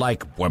 I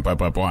like bwah, bwah,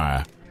 bwah,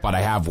 bwah, but I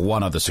have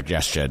one other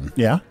suggestion.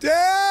 Yeah?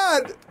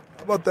 Dad!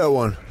 How about that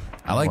one?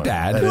 I like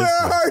Dad. Where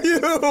are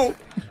you?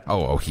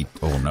 Oh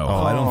no.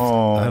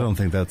 I don't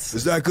think that's...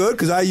 Is that good?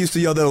 Because I used to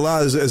yell that a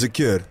lot as a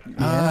kid.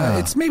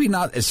 It's maybe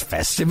not as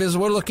festive as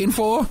we're looking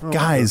for.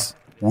 Guys,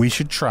 we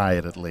should try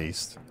it at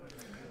least.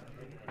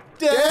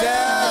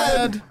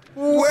 Dad!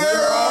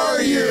 Where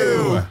are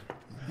you?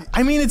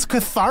 I mean, it's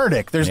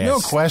cathartic. There's no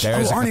question.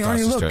 Oh,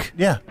 Arnie, look.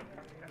 Yeah.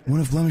 One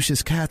of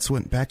Blemish's cats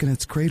went back in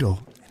its cradle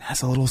and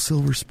has a little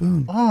silver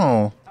spoon.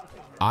 Oh.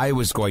 I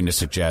was going to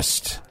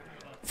suggest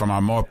from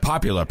our more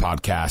popular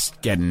podcast,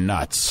 Getting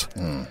Nuts.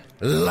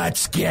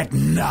 Let's get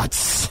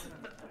nuts.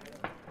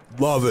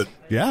 Love it.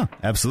 Yeah,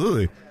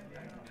 absolutely.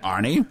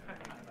 Arnie?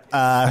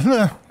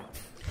 I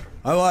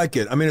like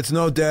it. I mean, it's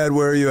no Dad,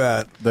 where are you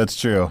at? That's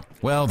true.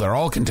 Well, they're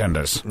all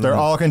contenders. They're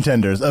all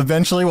contenders.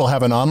 Eventually, we'll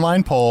have an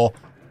online poll,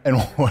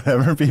 and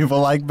whatever people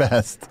like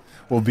best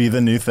will be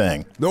the new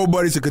thing.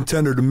 Nobody's a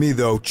contender to me,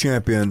 though,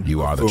 champion.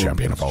 You are the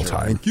champion of all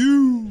time. Thank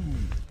you.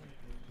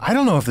 I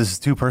don't know if this is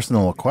too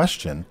personal a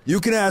question. You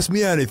can ask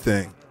me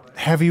anything.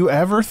 Have you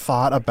ever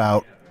thought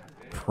about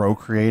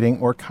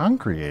procreating or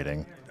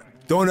concreating?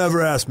 Don't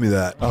ever ask me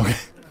that. Okay.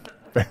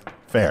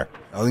 Fair.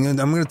 I'm going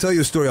to tell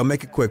you a story. I'll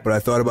make it quick, but I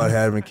thought about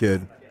having a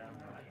kid.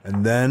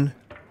 And then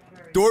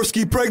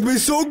Dorsky pregged me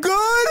so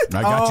good.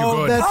 I got you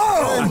good.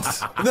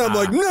 And then I'm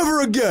like,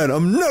 never again.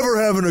 I'm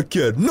never having a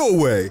kid. No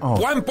way. Oh.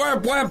 Bwah,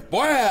 bwah, bwah,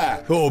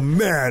 bwah. Oh,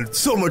 man. It's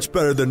so much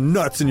better than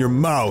nuts in your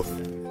mouth.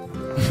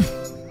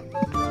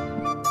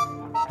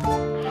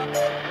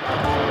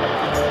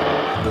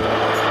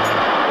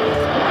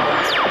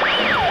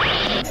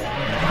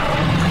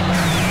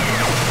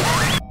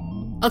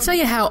 I'll tell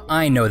you how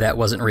I know that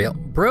wasn't real.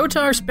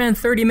 Brotar spent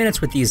 30 minutes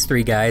with these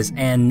three guys,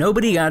 and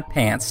nobody got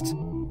pantsed.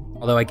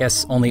 Although I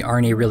guess only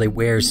Arnie really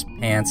wears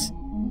pants.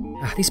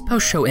 These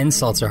post-show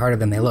insults are harder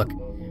than they look.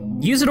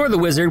 Usador the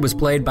Wizard was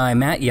played by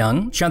Matt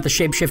Young. Chunt the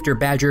Shapeshifter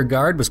Badger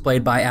Guard was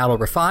played by Al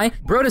Rafai.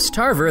 Brodus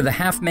Tarver, the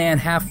half-man,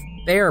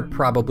 half-bear,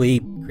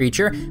 probably,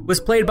 creature, was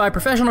played by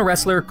professional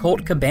wrestler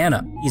Colt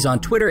Cabana. He's on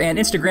Twitter and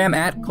Instagram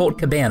at Colt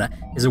Cabana.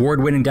 His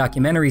award-winning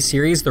documentary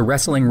series, The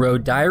Wrestling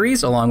Road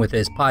Diaries, along with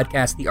his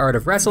podcast, The Art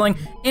of Wrestling,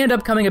 and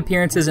upcoming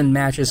appearances and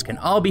matches can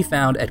all be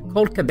found at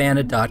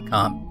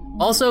coltcabana.com.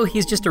 Also,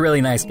 he's just a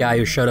really nice guy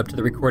who showed up to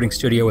the recording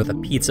studio with a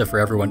pizza for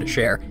everyone to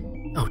share.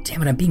 Oh,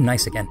 damn it, I'm being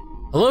nice again.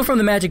 Hello from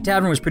the Magic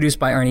Tavern was produced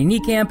by Arnie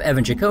Niekamp,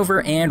 Evan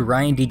Jacover, and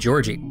Ryan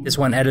DiGiorgi. This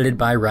one edited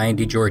by Ryan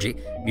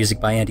DiGiorgi. Music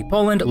by Andy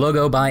Poland,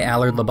 logo by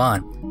Allard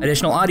Laban.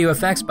 Additional audio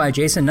effects by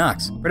Jason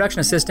Knox. Production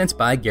assistance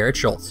by Garrett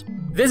Schultz.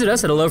 Visit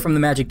us at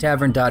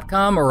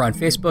hellofromthemagictavern.com or on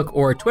Facebook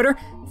or Twitter.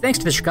 Thanks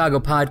to the Chicago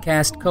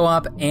Podcast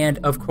Co-op, and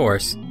of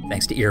course,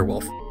 thanks to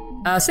Earwolf.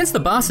 Since the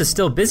boss is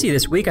still busy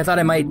this week, I thought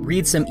I might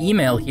read some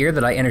email here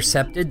that I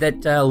intercepted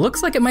that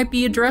looks like it might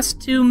be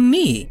addressed to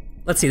me.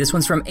 Let's see, this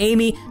one's from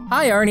Amy.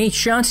 Hi, Arnie,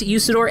 Shunt,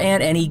 Usador,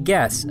 and any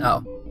guests.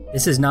 Oh,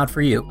 this is not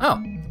for you.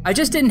 Oh, I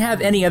just didn't have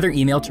any other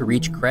email to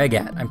reach Craig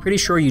at. I'm pretty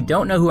sure you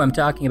don't know who I'm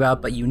talking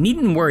about, but you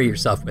needn't worry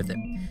yourself with it.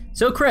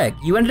 So, Craig,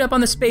 you ended up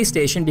on the space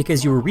station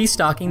because you were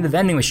restocking the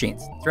vending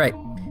machines. That's right.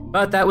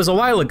 But that was a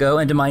while ago,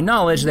 and to my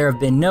knowledge, there have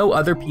been no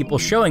other people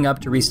showing up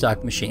to restock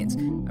the machines.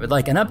 I would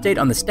like an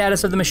update on the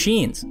status of the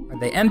machines. Are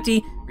they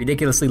empty,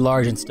 ridiculously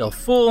large, and still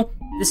full?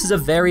 This is a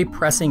very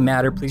pressing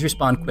matter. Please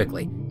respond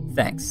quickly.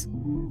 Thanks.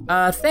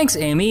 Thanks,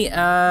 Amy.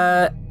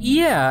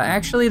 Yeah,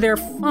 actually, they're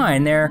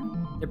fine. They're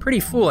pretty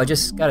full. I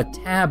just got a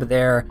tab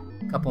there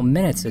a couple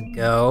minutes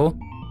ago.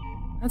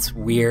 That's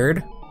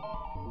weird.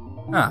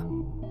 Huh.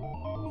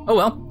 Oh,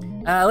 well.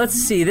 Let's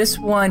see. This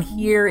one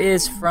here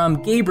is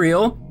from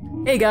Gabriel.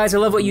 Hey, guys, I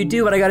love what you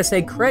do, but I gotta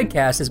say,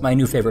 Craigcast is my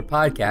new favorite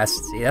podcast.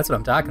 See, that's what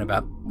I'm talking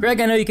about.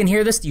 Greg, I know you can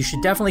hear this. You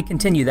should definitely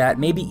continue that.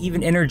 Maybe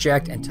even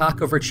interject and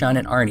talk over Chun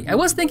and Arnie. I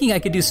was thinking I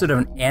could do sort of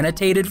an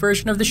annotated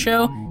version of the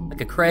show,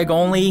 like a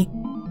Craig-only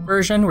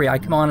version where I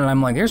come on and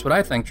I'm like, here's what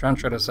I think Trump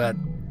should have said.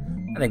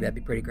 I think that'd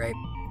be pretty great.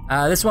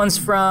 This one's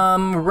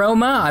from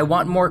Roma. I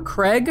want more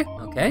Craig.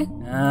 Okay.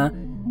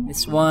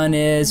 This one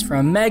is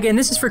from Megan.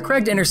 This is for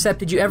Craig to intercept.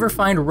 Did you ever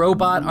find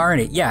Robot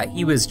Arnie? Yeah,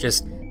 he was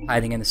just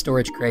hiding in the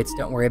storage crates.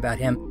 Don't worry about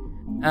him.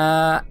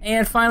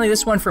 And finally,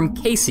 this one from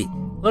Casey.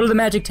 Hello to the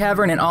Magic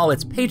Tavern and all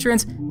its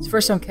patrons. It's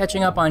first time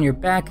catching up on your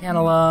back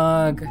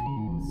catalog.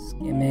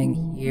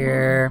 Skimming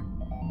here.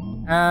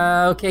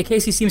 Okay,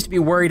 Casey seems to be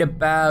worried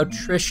about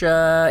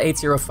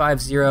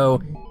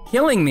Trisha8050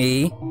 killing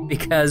me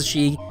because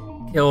she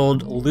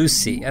killed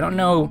Lucy. I don't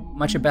know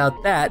much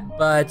about that,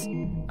 but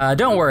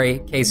don't worry,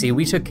 Casey.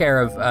 We took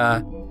care of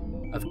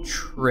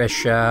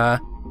Trisha.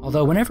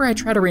 Although whenever I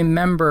try to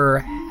remember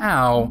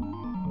how,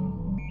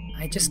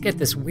 I just get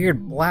this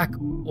weird black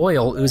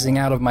oil oozing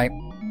out of my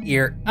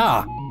ear.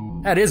 Ah,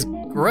 that is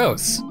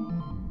gross.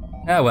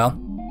 Oh well,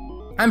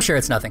 I'm sure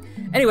it's nothing.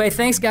 Anyway,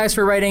 thanks guys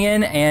for writing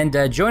in, and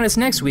join us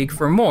next week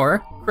for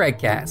more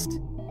Craigcast.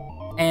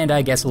 And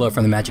I guess hello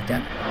from the Magic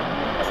Tavern.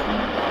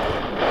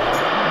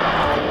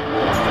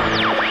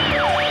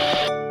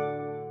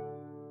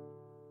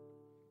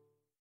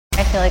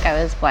 I feel like I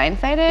was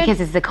blindsided because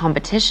it's a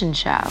competition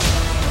show.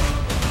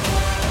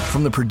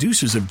 From the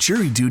producers of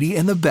Jury Duty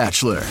and The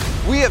Bachelor.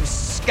 We have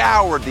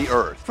scoured the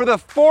earth for the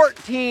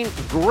 14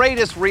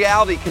 greatest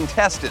reality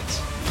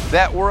contestants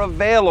that were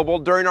available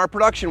during our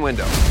production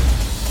window.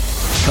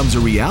 Comes a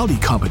reality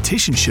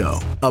competition show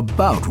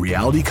about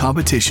reality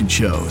competition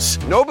shows.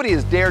 Nobody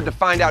has dared to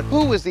find out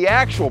who is the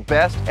actual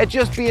best at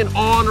just being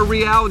on a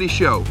reality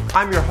show.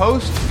 I'm your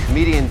host,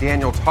 comedian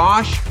Daniel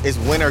Tosh. It's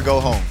win or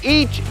go home.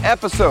 Each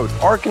episode,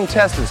 our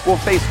contestants will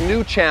face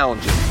new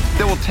challenges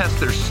that will test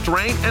their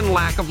strength and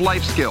lack of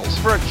life skills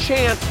for a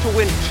chance to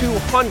win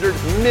 $200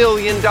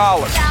 million.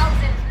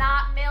 Thousands,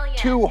 not millions.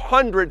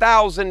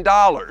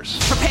 $200,000.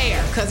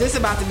 Prepare, because it's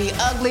about to be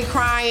ugly,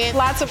 crying,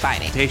 lots of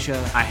fighting. Tasha,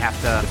 I have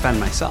to defend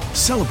myself.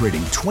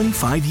 Celebrating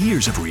 25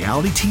 years of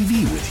reality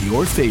TV with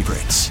your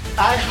favorites.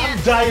 I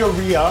have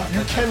diarrhea.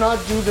 You cannot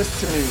do this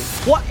to me.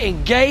 What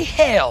in gay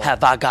hell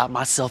have I got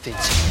myself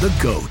into? The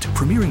GOAT,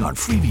 premiering on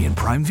Freevee and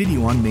Prime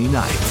Video on May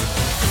 9th.